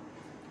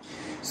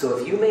 So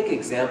if you make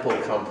example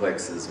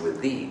complexes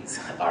with these,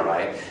 all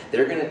right,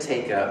 they're going to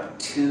take up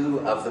 2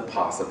 of the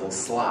possible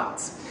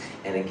slots.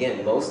 And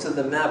again, most of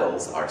the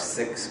metals are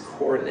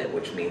 6-coordinate,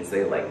 which means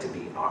they like to be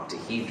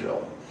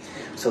octahedral.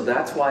 So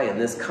that's why in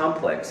this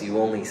complex you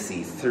only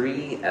see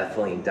 3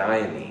 ethylene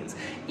diamines,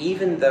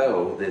 even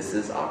though this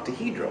is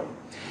octahedral.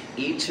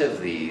 Each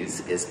of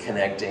these is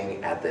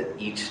connecting at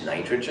each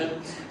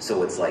nitrogen,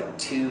 so it's like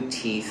 2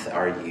 teeth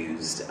are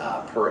used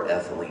per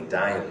ethylene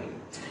diamine,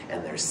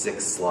 and there's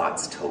 6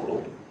 slots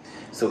total.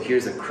 So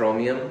here's a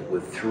chromium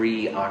with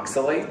 3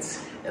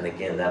 oxalates, and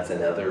again, that's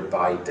another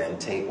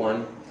bidentate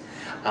one.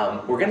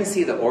 We're going to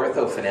see the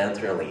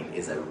orthophenanthroline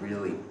is a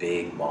really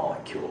big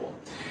molecule.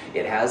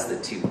 It has the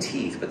 2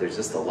 teeth, but there's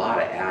just a lot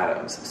of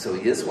atoms. So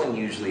this one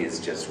usually is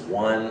just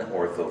 1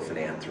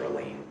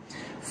 orthophenanthroline,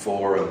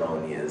 4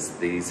 ammonias.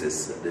 This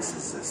is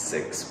a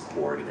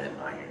 6-coordinate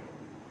iron.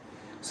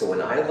 So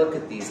when I look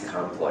at these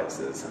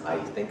complexes, I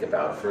think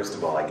about, first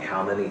of all, like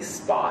how many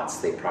spots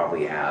they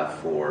probably have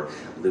for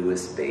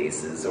Lewis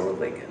bases or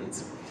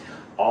ligands.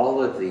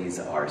 All of these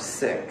are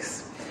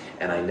 6.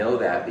 And I know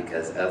that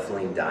because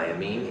ethylene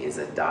diamine is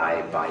a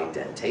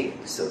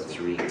dibidentate, so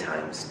 3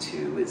 times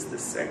 2 is the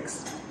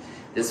 6.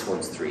 This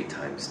one's 3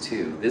 times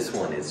 2. This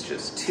one is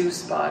just 2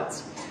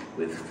 spots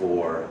with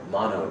 4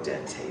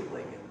 monodentate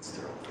ligands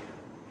thrown in.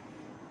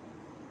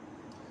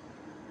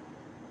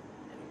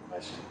 Any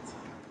questions?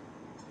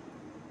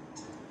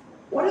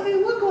 What do they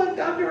look like,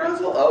 Dr.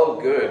 Russell?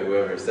 Oh, good.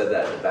 Whoever said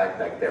that in the back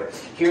there.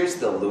 Here's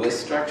the Lewis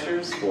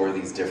structures for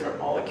these different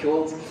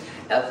molecules.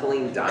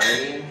 Ethylene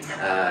diamine,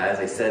 as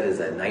I said, is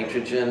a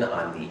nitrogen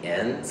on the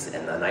ends,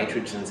 and the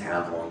nitrogens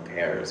have lone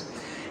pairs.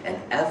 And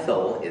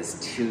ethyl is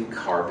 2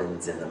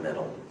 carbons in the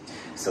middle.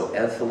 So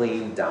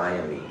ethylene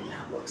diamine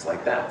looks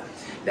like that.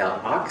 Now,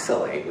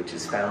 oxalate, which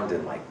is found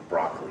in like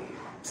broccoli,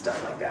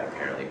 stuff like that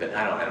apparently, but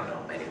I don't know.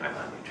 Anyway, I'm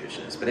not a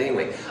nutritionist. But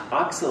anyway,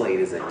 oxalate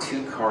is a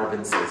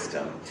 2-carbon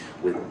system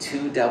with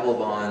 2 double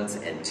bonds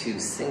and 2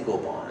 single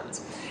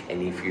bonds.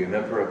 And if you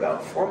remember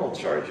about formal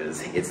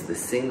charges, it's the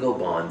single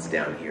bonds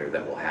down here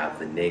that will have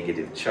the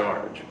negative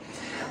charge.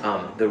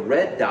 The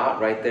red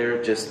dot right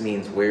there just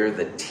means where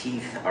the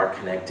teeth are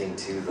connecting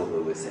to the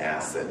Lewis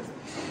acid.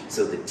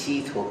 So the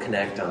teeth will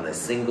connect on the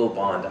single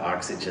bond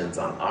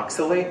oxygens on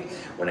oxalate.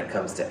 When it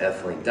comes to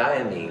ethylene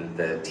diamine,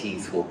 the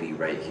teeth will be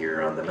right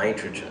here on the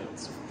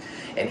nitrogens.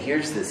 And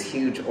here's this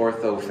huge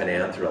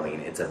orthophenanthroline.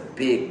 It's a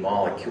big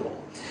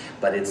molecule,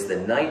 but it's the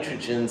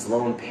nitrogens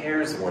lone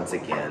pairs once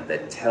again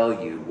that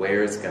tell you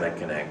where it's going to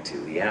connect to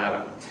the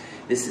atom.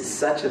 This is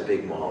such a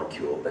big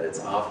molecule that it's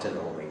often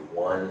only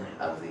 1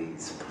 of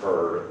these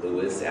per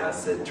Lewis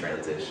acid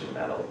transition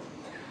metal.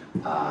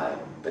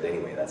 But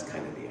anyway, that's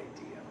kind of the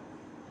idea.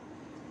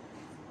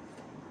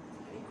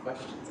 Any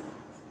questions?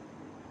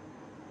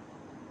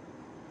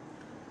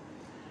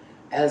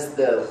 As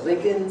the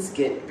ligands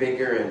get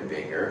bigger and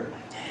bigger,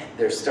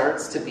 there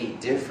starts to be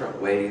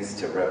different ways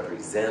to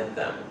represent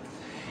them.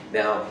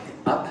 Now,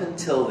 up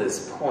until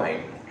this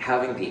point,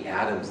 having the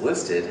atoms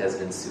listed has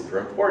been super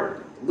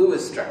important.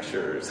 Lewis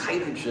structures,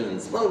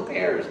 hydrogens, lone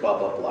pairs, blah,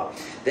 blah, blah.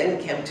 Then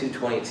Chem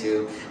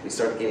 222, we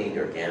started getting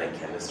into organic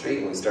chemistry,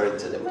 and we started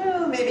to,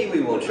 well, maybe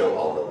we won't show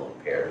all the lone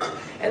pairs.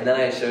 And then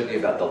I showed you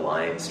about the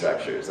line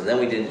structures, and then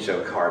we didn't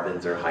show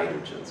carbons or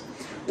hydrogens.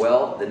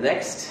 Well, the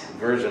next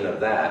version of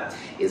that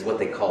is what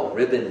they call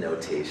ribbon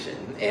notation.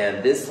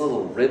 And this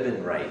little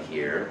ribbon right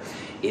here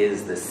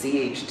is the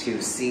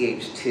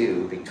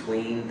CH2CH2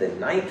 between the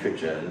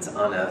nitrogens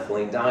on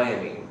ethylene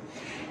diamine.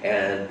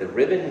 And the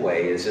ribbon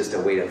way is just a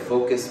way to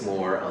focus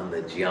more on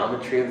the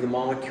geometry of the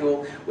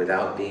molecule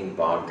without being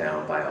bogged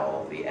down by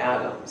all of the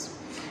atoms.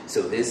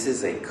 So this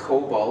is a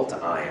cobalt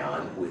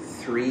ion with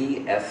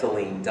 3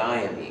 ethylene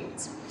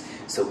diamines.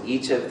 So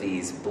each of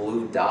these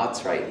blue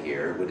dots right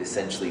here would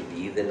essentially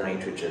be the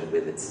nitrogen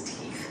with its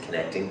teeth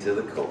connecting to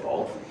the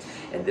cobalt.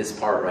 And this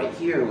part right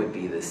here would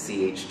be the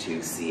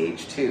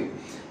CH2CH2.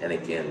 And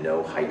again,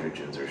 no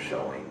hydrogens are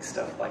showing,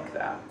 stuff like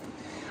that.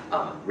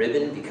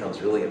 Ribbon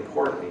becomes really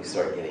important when you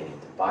start getting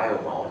into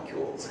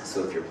biomolecules.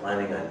 So if you're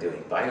planning on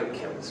doing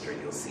biochemistry,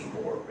 you'll see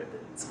more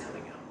ribbons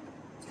coming up.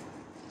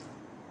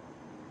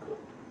 Cool.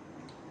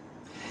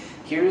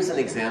 Here's an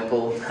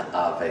example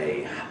of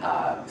a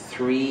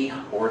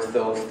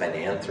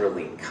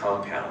 3-orthophenanthroline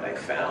compound I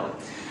found.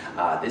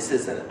 This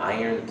is an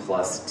iron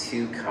plus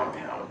 2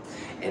 compound.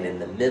 And in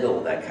the middle,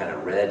 that kind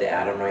of red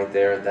atom right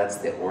there, that's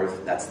the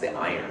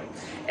iron.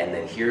 And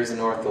then here's an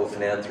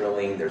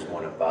orthophenanthroline, there's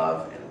one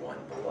above and one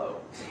below.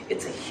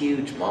 It's a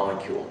huge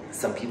molecule.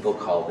 Some people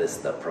call this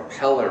the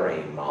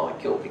propellerane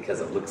molecule because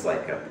it looks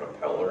like a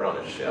propeller on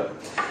a ship.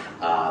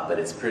 But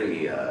it's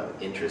pretty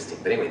interesting.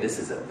 But anyway, this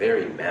is a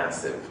very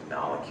massive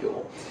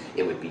molecule.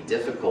 It would be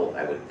difficult,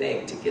 I would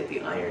think, to get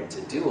the iron to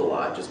do a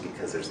lot just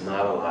because there's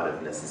not a lot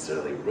of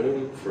necessarily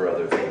room for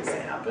other things to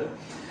happen.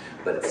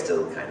 But it's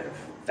still kind of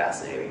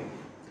fascinating,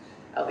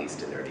 at least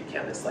to nerdy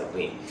chemists like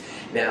me.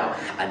 Now,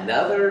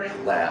 another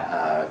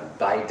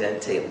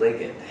bidentate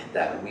ligand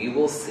that we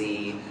will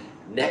see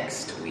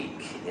next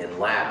week in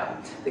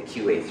lab, the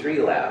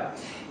QA3 lab,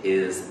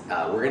 is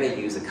we're going to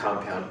use a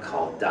compound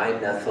called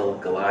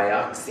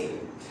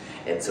dimethylglyoxine.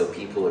 And so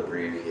people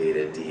abbreviate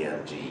it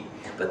DMG.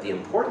 But the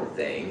important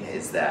thing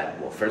is that,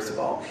 well, first of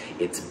all,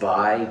 it's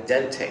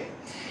bidentate.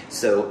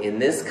 So in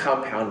this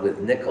compound with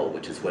nickel,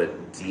 which is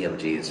what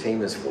DMG is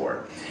famous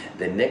for,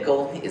 the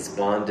nickel is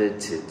bonded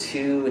to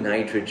 2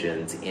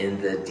 nitrogens in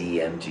the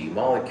DMG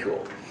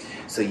molecule.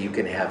 So you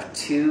can have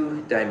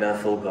 2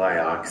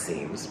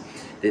 dimethylglyoxines.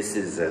 This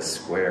is a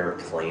square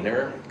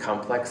planar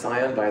complex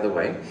ion, by the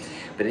way.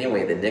 But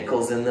anyway, the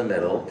nickel's in the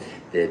middle.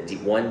 The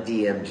one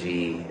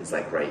DMG is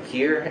like right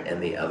here, and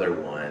the other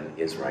one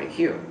is right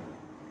here.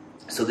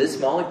 So this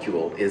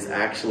molecule is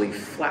actually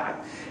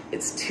flat.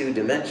 It's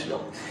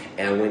 2-dimensional.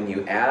 And when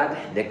you add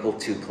nickel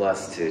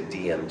 2+ to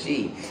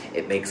DMG,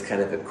 it makes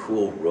kind of a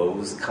cool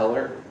rose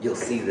color. You'll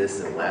see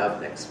this in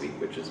lab next week,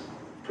 which is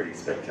pretty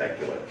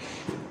spectacular.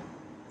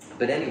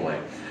 But anyway,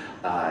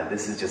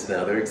 this is just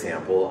another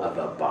example of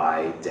a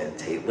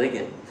bidentate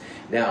ligand.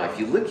 Now, if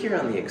you look here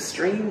on the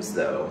extremes,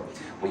 though,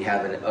 we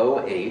have an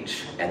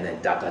OH and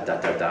then ...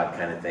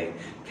 kind of thing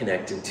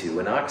connected to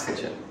an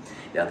oxygen.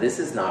 Now, this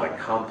is not a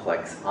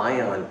complex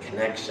ion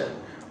connection.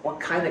 What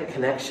kind of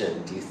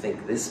connection do you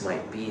think this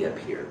might be up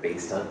here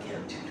based on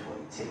Chem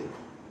 222?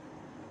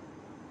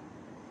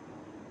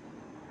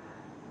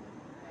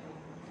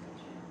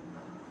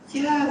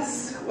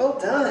 Yes, well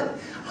done.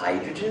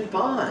 Hydrogen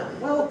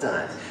bond, well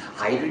done.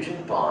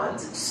 Hydrogen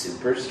bonds,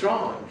 super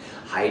strong.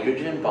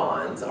 Hydrogen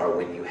bonds are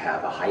when you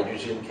have a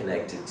hydrogen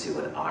connected to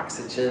an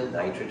oxygen,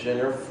 nitrogen,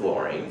 or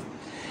fluorine,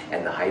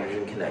 and the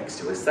hydrogen connects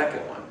to a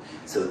second one.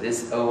 So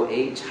this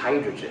OH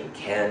hydrogen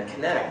can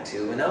connect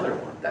to another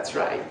one. That's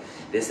right.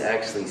 This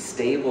actually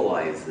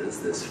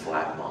stabilizes this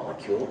flat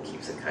molecule,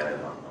 keeps it kind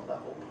of on the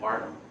level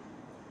part.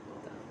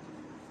 Well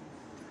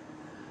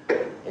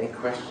done. Any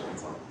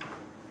questions on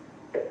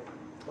that?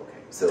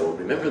 Okay, so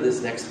remember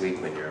this next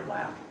week when you're in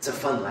lab. It's a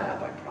fun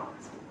lab, I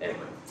promise.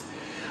 Anyway.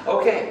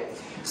 Okay,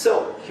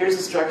 so here's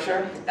the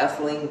structure.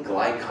 Ethylene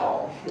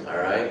glycol, all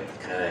right?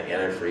 Kind of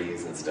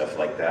antifreeze and stuff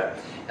like that.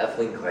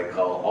 Ethylene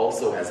glycol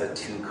also has a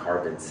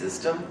 2-carbon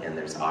system, and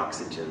there's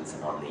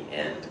oxygens on the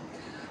end.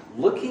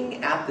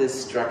 Looking at this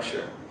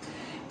structure,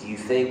 do you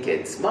think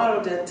it's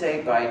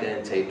monodentate,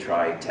 bidentate,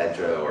 tri,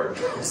 tetra, or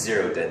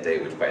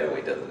zerodentate, which by the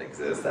way doesn't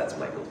exist, that's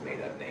Michael's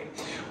made-up name.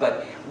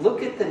 But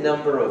look at the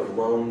number of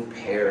lone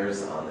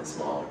pairs on this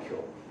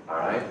molecule, all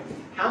right?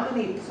 How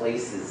many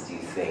places do you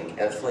think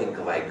ethylene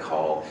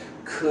glycol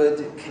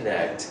could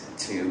connect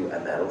to a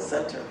metal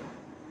center?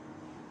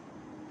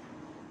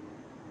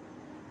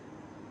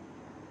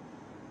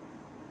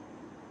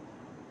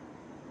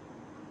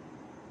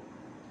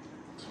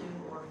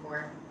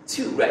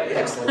 2, right,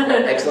 excellent,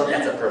 excellent,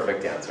 that's a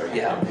perfect answer,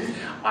 yeah.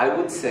 I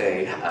would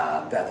say,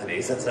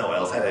 Bethany, since no one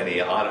else had any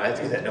honor, I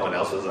think that no one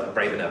else was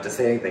brave enough to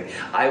say anything,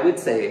 I would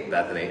say,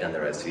 Bethany and the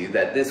rest of you,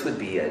 that this would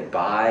be a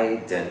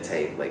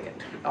bidentate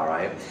ligand, all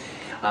right?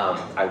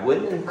 I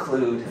wouldn't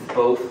include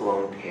both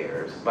lone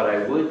pairs, but I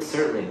would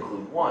certainly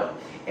include one,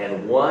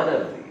 and one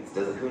of these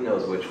who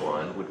knows which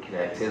one, would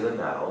connect to the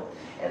metal,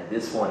 and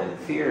this one in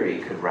theory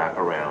could wrap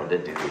around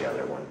and do the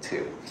other one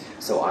too.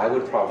 So I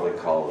would probably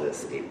call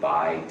this a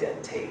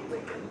bidentate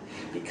ligand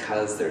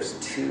because there's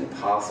two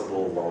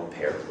possible lone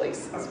pair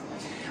places.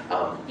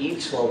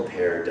 Each lone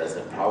pair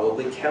doesn't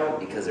probably count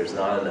because there's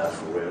not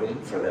enough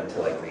room for them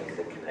to like make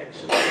the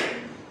connection,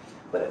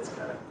 but it's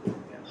kind of cool.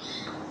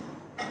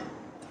 Yeah.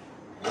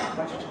 Any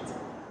questions?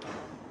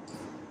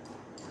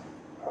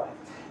 All right.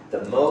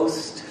 The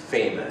most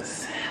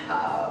famous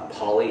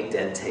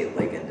polydentate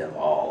ligand of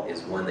all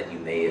is one that you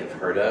may have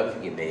heard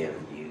of, you may have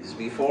used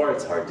before,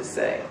 it's hard to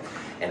say,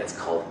 and it's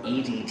called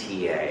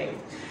EDTA.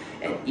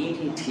 And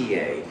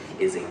EDTA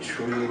is a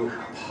true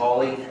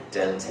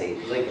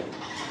polydentate ligand.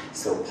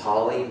 So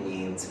poly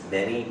means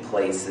many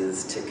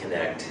places to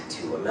connect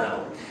to a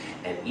metal.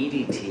 And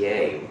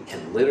EDTA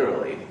can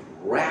literally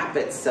wrap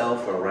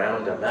itself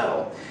around a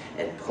metal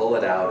and pull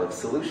it out of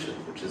solution,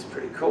 which is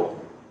pretty cool.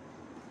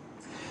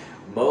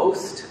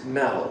 Most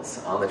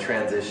metals on the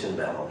transition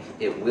metal,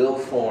 it will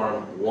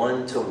form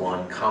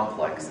one-to-one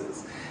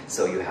complexes.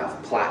 So you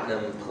have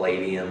platinum,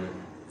 palladium,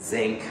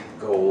 zinc,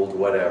 gold,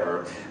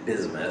 whatever,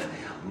 bismuth.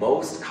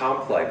 Most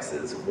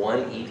complexes,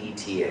 one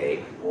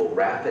EDTA will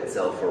wrap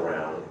itself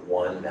around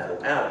one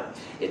metal atom.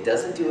 It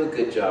doesn't do a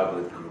good job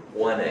with group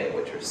 1A,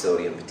 which are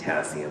sodium,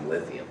 potassium,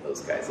 lithium.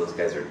 Those guys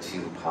are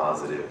too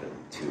positive and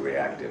too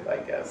reactive, I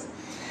guess.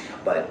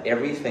 But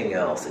everything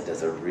else, it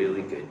does a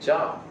really good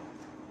job.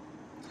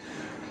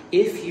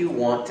 If you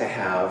want to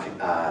have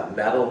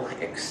metal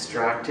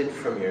extracted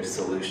from your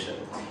solution,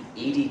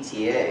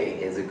 EDTA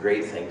is a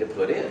great thing to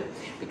put in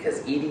because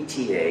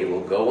EDTA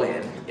will go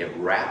in, it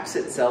wraps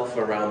itself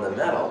around the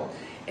metal,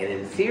 and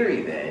in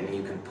theory then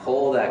you can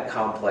pull that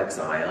complex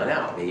ion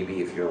out. Maybe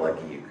if you're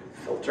lucky you can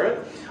filter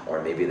it,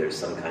 or maybe there's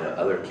some kind of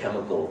other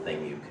chemical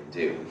thing you can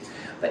do.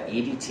 But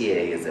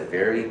EDTA is a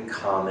very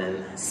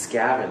common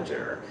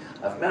scavenger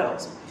of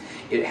metals.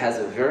 It has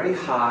a very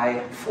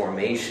high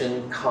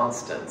formation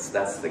constants.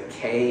 That's the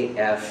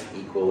KF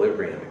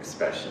equilibrium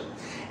expression.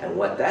 And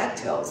what that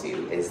tells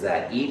you is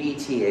that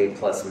EDTA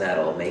plus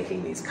metal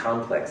making these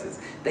complexes,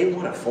 they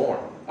want to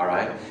form, all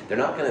right? They're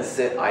not going to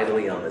sit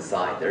idly on the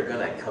side. They're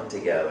going to come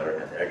together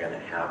and they're going to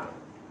happen.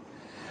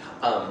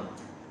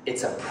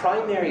 It's a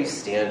primary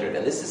standard,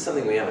 and this is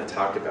something we haven't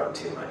talked about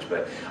too much,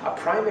 but a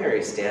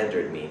primary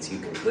standard means you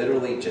can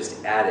literally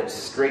just add it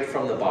straight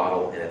from the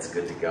bottle and it's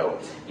good to go.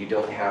 You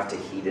don't have to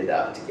heat it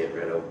up to get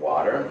rid of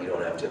water. You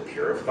don't have to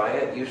purify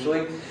it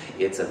usually.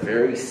 It's a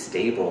very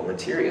stable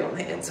material,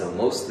 and so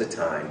most of the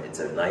time it's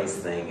a nice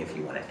thing if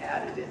you want to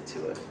add it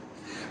into it.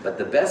 But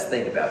the best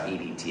thing about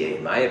EDTA,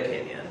 in my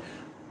opinion,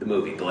 the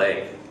movie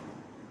Blade.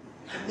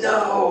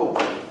 No!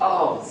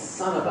 Oh,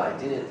 son of a, I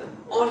did it.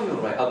 Audio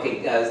right. Okay,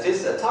 guys,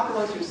 just talk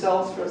amongst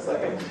yourselves for a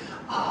second.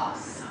 Oh,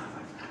 son of a,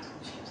 I forgot to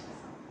change this.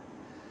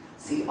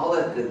 See, all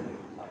that good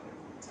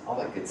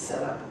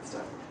setup and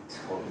stuff.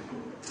 Totally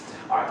cool.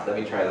 All right, let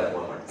me try that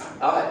one more time.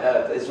 All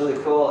right, it's really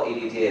cool.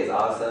 EDTA is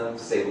awesome.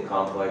 Stable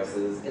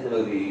complexes in the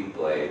movie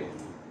Blade.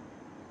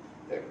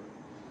 There.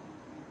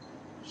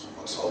 So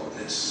what's all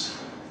this?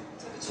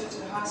 Took a trip to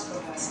the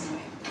hospital last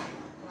night.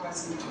 Brought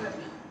some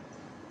equipment.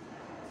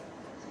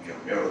 Your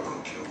miracle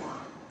cure.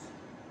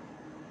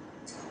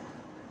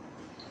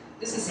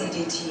 This is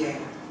EDTA.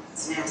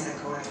 It's an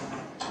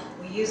anticoagulant.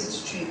 We use it to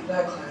treat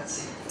blood clots.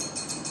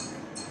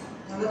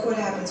 Now look what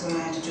happens when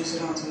I introduce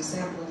it onto a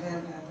sample of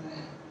vampire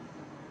blood.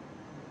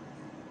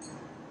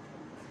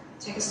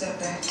 Take a step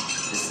back.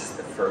 This is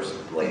the first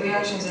The Blade.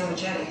 reaction's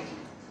energetic.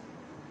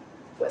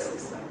 Wesley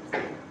Snipes.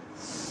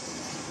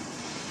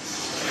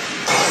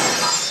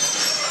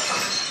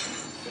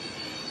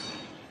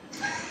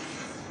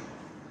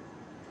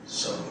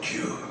 Some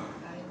cure.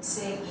 I didn't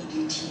say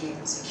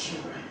EDTA was a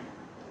cure.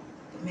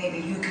 But maybe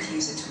you could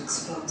use it to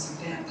explode some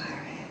vampire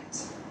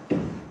heads.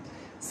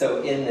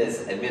 So in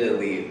this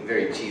admittedly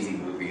very cheesy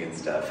movie and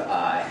stuff,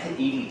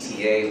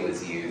 EDTA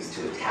was used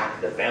to attack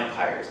the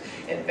vampires.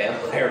 And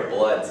vampire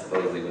blood,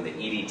 supposedly when the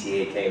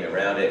EDTA came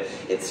around it,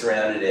 it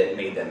surrounded it,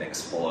 made them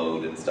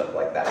explode and stuff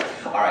like that.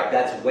 All right,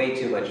 that's way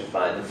too much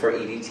fun for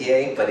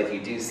EDTA, but if you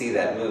do see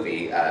that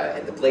movie,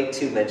 and the Blade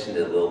 2 mentioned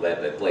it a little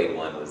bit, but Blade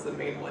 1 was the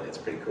main one. It's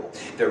pretty cool.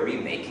 They're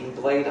remaking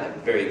Blade. I'm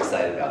very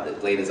excited about this.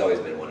 Blade has always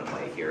been one of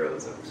my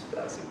heroes.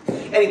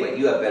 Anyway,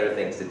 you have better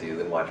things to do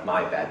than watch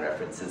my bad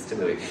references to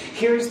movies.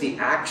 Here's the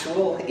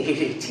actual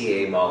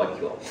EDTA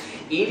molecule.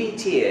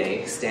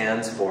 EDTA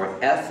stands for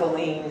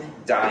ethylene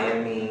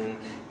diamine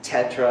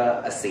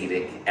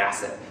tetraacetic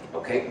acid.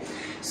 Okay?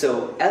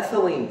 So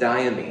ethylene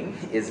diamine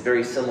is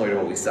very similar to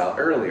what we saw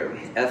earlier.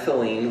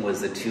 Ethylene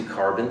was a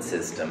 2-carbon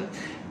system.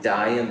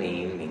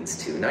 Diamine means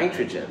 2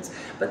 nitrogens.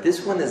 But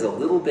this one is a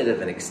little bit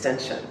of an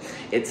extension.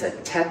 It's a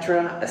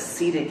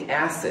tetraacetic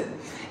acid.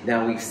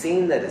 Now we've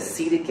seen that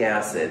acetic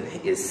acid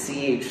is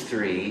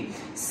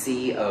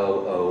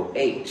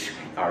CH3COOH,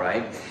 all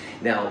right?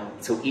 Now,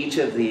 so each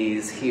of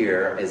these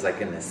here is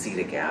like an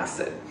acetic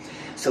acid.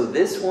 So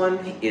this one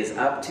is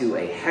up to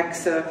a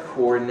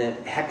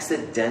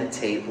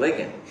hexadentate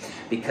ligand,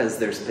 because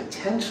there's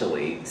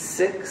potentially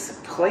 6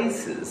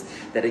 places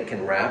that it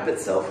can wrap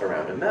itself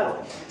around a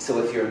metal.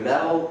 So if your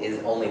metal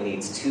only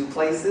needs 2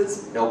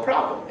 places, no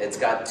problem. It's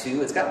got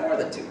 2, it's got more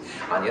than 2.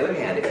 On the other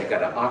hand, if you've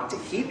got an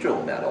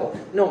octahedral metal,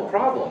 no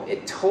problem.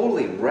 It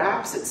totally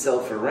wraps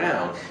itself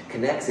around,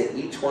 connects at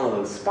each one of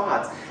those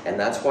spots, and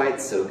that's why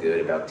it's so good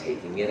about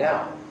taking it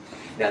out.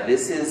 Now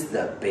this is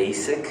the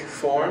basic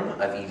form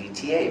of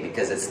EDTA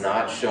because it's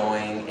not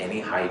showing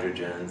any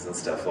hydrogens and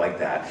stuff like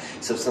that.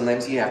 So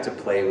sometimes you have to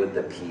play with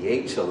the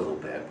pH a little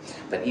bit.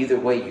 But either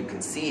way, you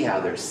can see how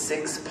there's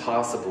 6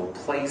 possible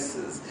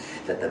places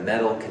that the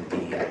metal can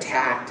be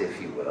attacked,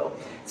 if you will.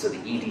 So the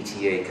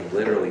EDTA can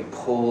literally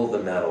pull the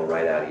metal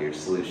right out of your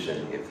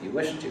solution if you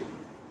wish to.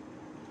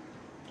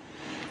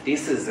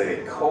 This is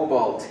a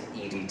cobalt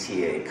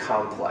EDTA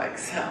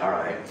complex, all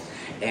right?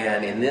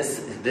 And in this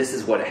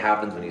is what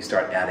happens when you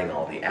start adding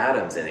all the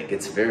atoms in. It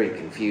gets very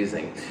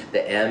confusing.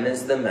 The M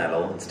is the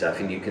metal and stuff,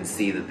 and you can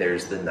see that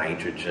there's the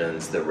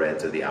nitrogens, the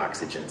reds are the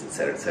oxygens,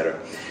 etc., etc.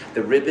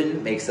 The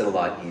ribbon makes it a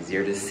lot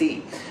easier to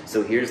see.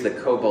 So here's the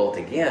cobalt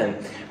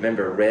again.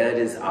 Remember, red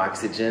is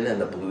oxygen and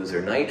the blues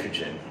are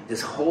nitrogen.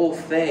 This whole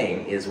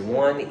thing is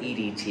one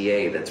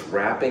EDTA that's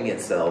wrapping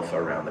itself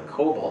around the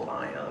cobalt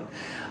ion.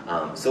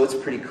 So it's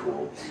pretty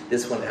cool.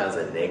 This one has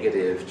a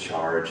negative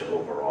charge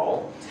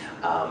overall.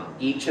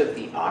 Each of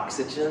the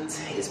oxygens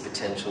is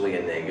potentially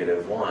a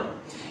 -1.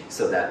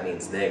 So that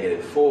means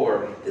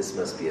 -4. This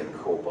must be a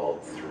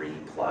cobalt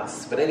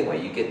 3+. But anyway,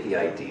 you get the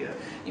idea.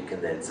 You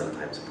can then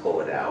sometimes pull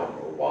it out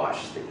or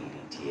wash the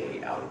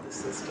EDTA out of the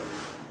system.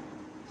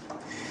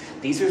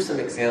 These are some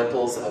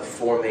examples of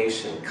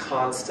formation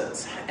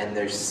constants, and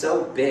they're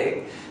so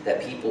big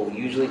that people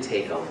usually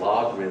take a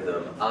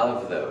logarithm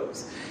of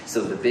those. So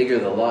the bigger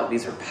the log,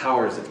 these are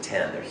powers of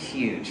 10, they're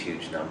huge,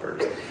 huge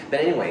numbers. But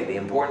anyway, the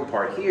important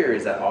part here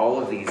is that all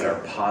of these are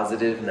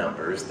positive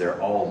numbers, they're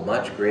all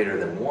much greater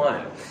than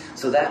 1.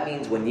 So that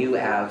means when you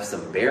have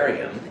some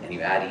barium and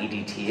you add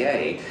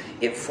EDTA,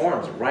 it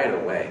forms right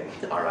away,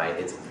 all right?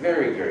 It's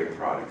very, very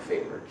product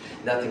favored.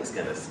 Nothing's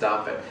gonna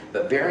stop it.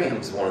 But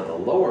barium's one of the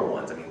lower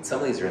ones. I mean, some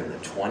of these are in the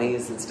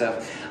 20s and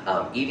stuff.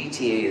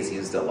 EDTA is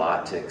used a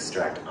lot to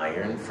extract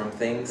iron from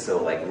things. So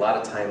like a lot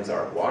of times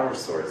our water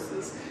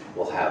sources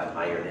will have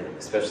iron in them,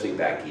 especially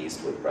back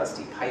east with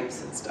rusty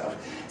pipes and stuff.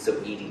 So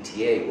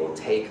EDTA will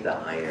take the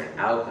iron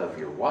out of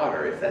your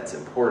water if that's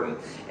important,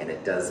 and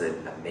it does it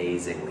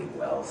amazingly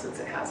well since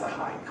it has a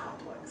high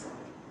complex on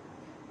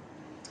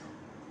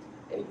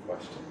it. Any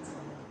questions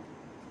on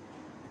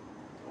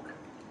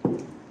that?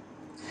 Okay.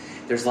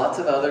 There's lots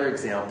of other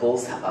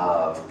examples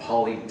of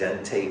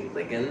polydentate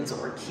ligands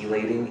or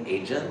chelating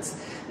agents.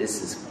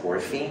 This is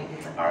porphine,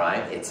 all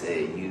right? It's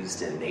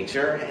used in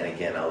nature, and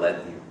again, I'll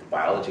let the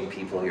biology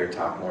people here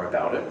talk more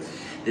about it.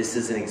 This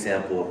is an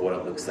example of what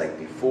it looks like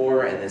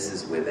before, and this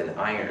is with an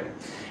iron.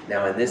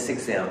 Now in this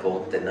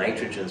example, the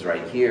nitrogens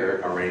right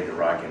here are ready to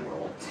rock and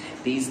roll.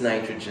 These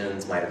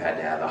nitrogens might have had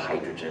to have a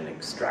hydrogen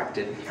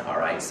extracted, all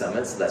right, so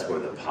that's where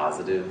the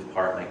positive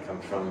part might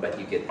come from, but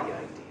you get the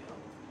idea.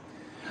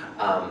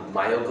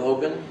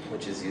 Myoglobin,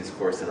 which is used, of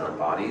course, in our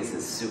bodies,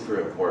 is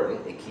super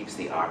important. It keeps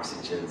the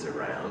oxygens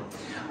around.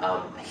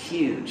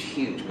 Huge,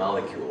 huge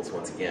molecules,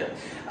 once again.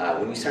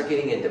 When you start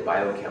getting into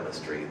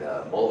biochemistry,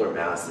 the molar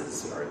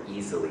masses are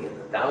easily in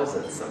the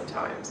thousands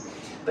sometimes.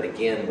 But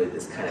again, with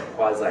this kind of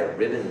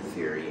quasi-ribbon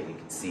theory, and you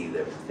can see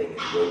that the thing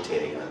is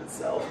rotating on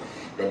itself,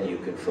 then you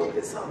can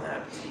focus on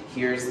that.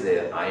 Here's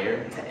the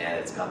iron, and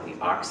it's got the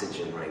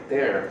oxygen right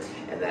there,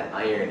 and that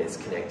iron is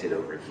connected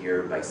over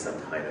here by some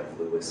kind of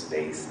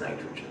Lewis-based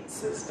nitrogen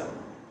system.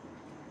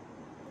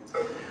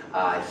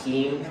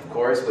 Heme, of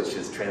course, which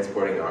is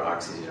transporting our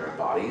oxygen in our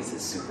bodies,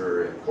 is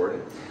super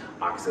important.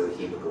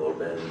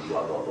 Oxohemoglobin,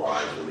 blah, blah, blah,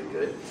 is really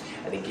good.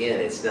 And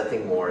again, it's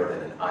nothing more than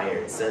an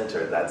iron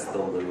center. That's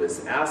the Lewis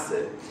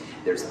acid.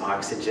 There's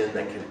oxygen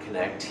that can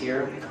connect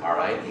here, all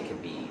right? It can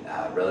be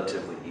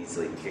relatively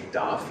easily kicked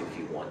off if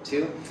you want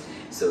to.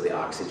 So the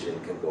oxygen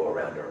can go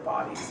around our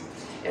bodies.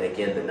 And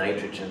again, the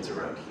nitrogens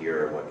around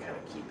here are what kind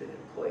of keep it in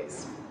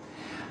place.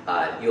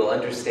 You'll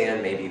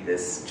understand maybe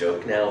this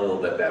joke now a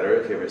little bit better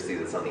if you ever see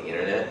this on the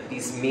internet.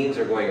 These memes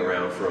are going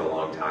around for a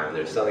long time.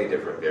 There's so many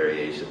different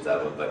variations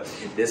of them, but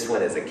this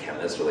one as a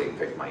chemist really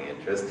piqued my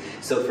interest.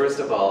 So first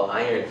of all,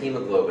 iron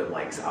hemoglobin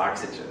likes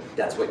oxygen.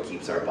 That's what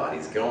keeps our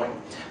bodies going.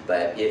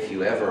 But if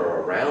you ever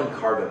are around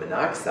carbon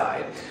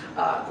monoxide,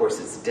 of course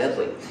it's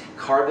deadly.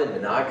 Carbon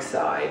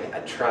monoxide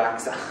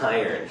attracts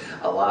iron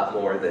a lot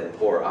more than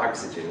poor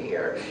oxygen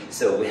here.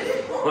 So when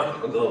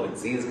hemoglobin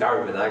sees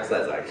carbon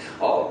monoxide, it's like,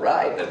 all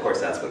right. Of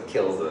course, that's what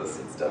kills us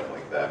and stuff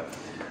like that.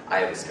 I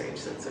have a strange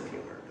sense of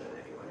humor, but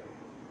anyway.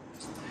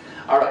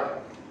 All right.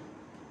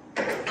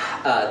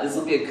 This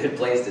will be a good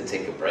place to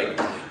take a break.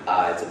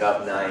 It's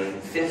about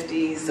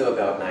 9:50, so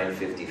about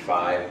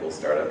 9:55, we'll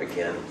start up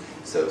again.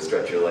 So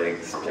stretch your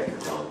legs, check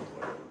your phone.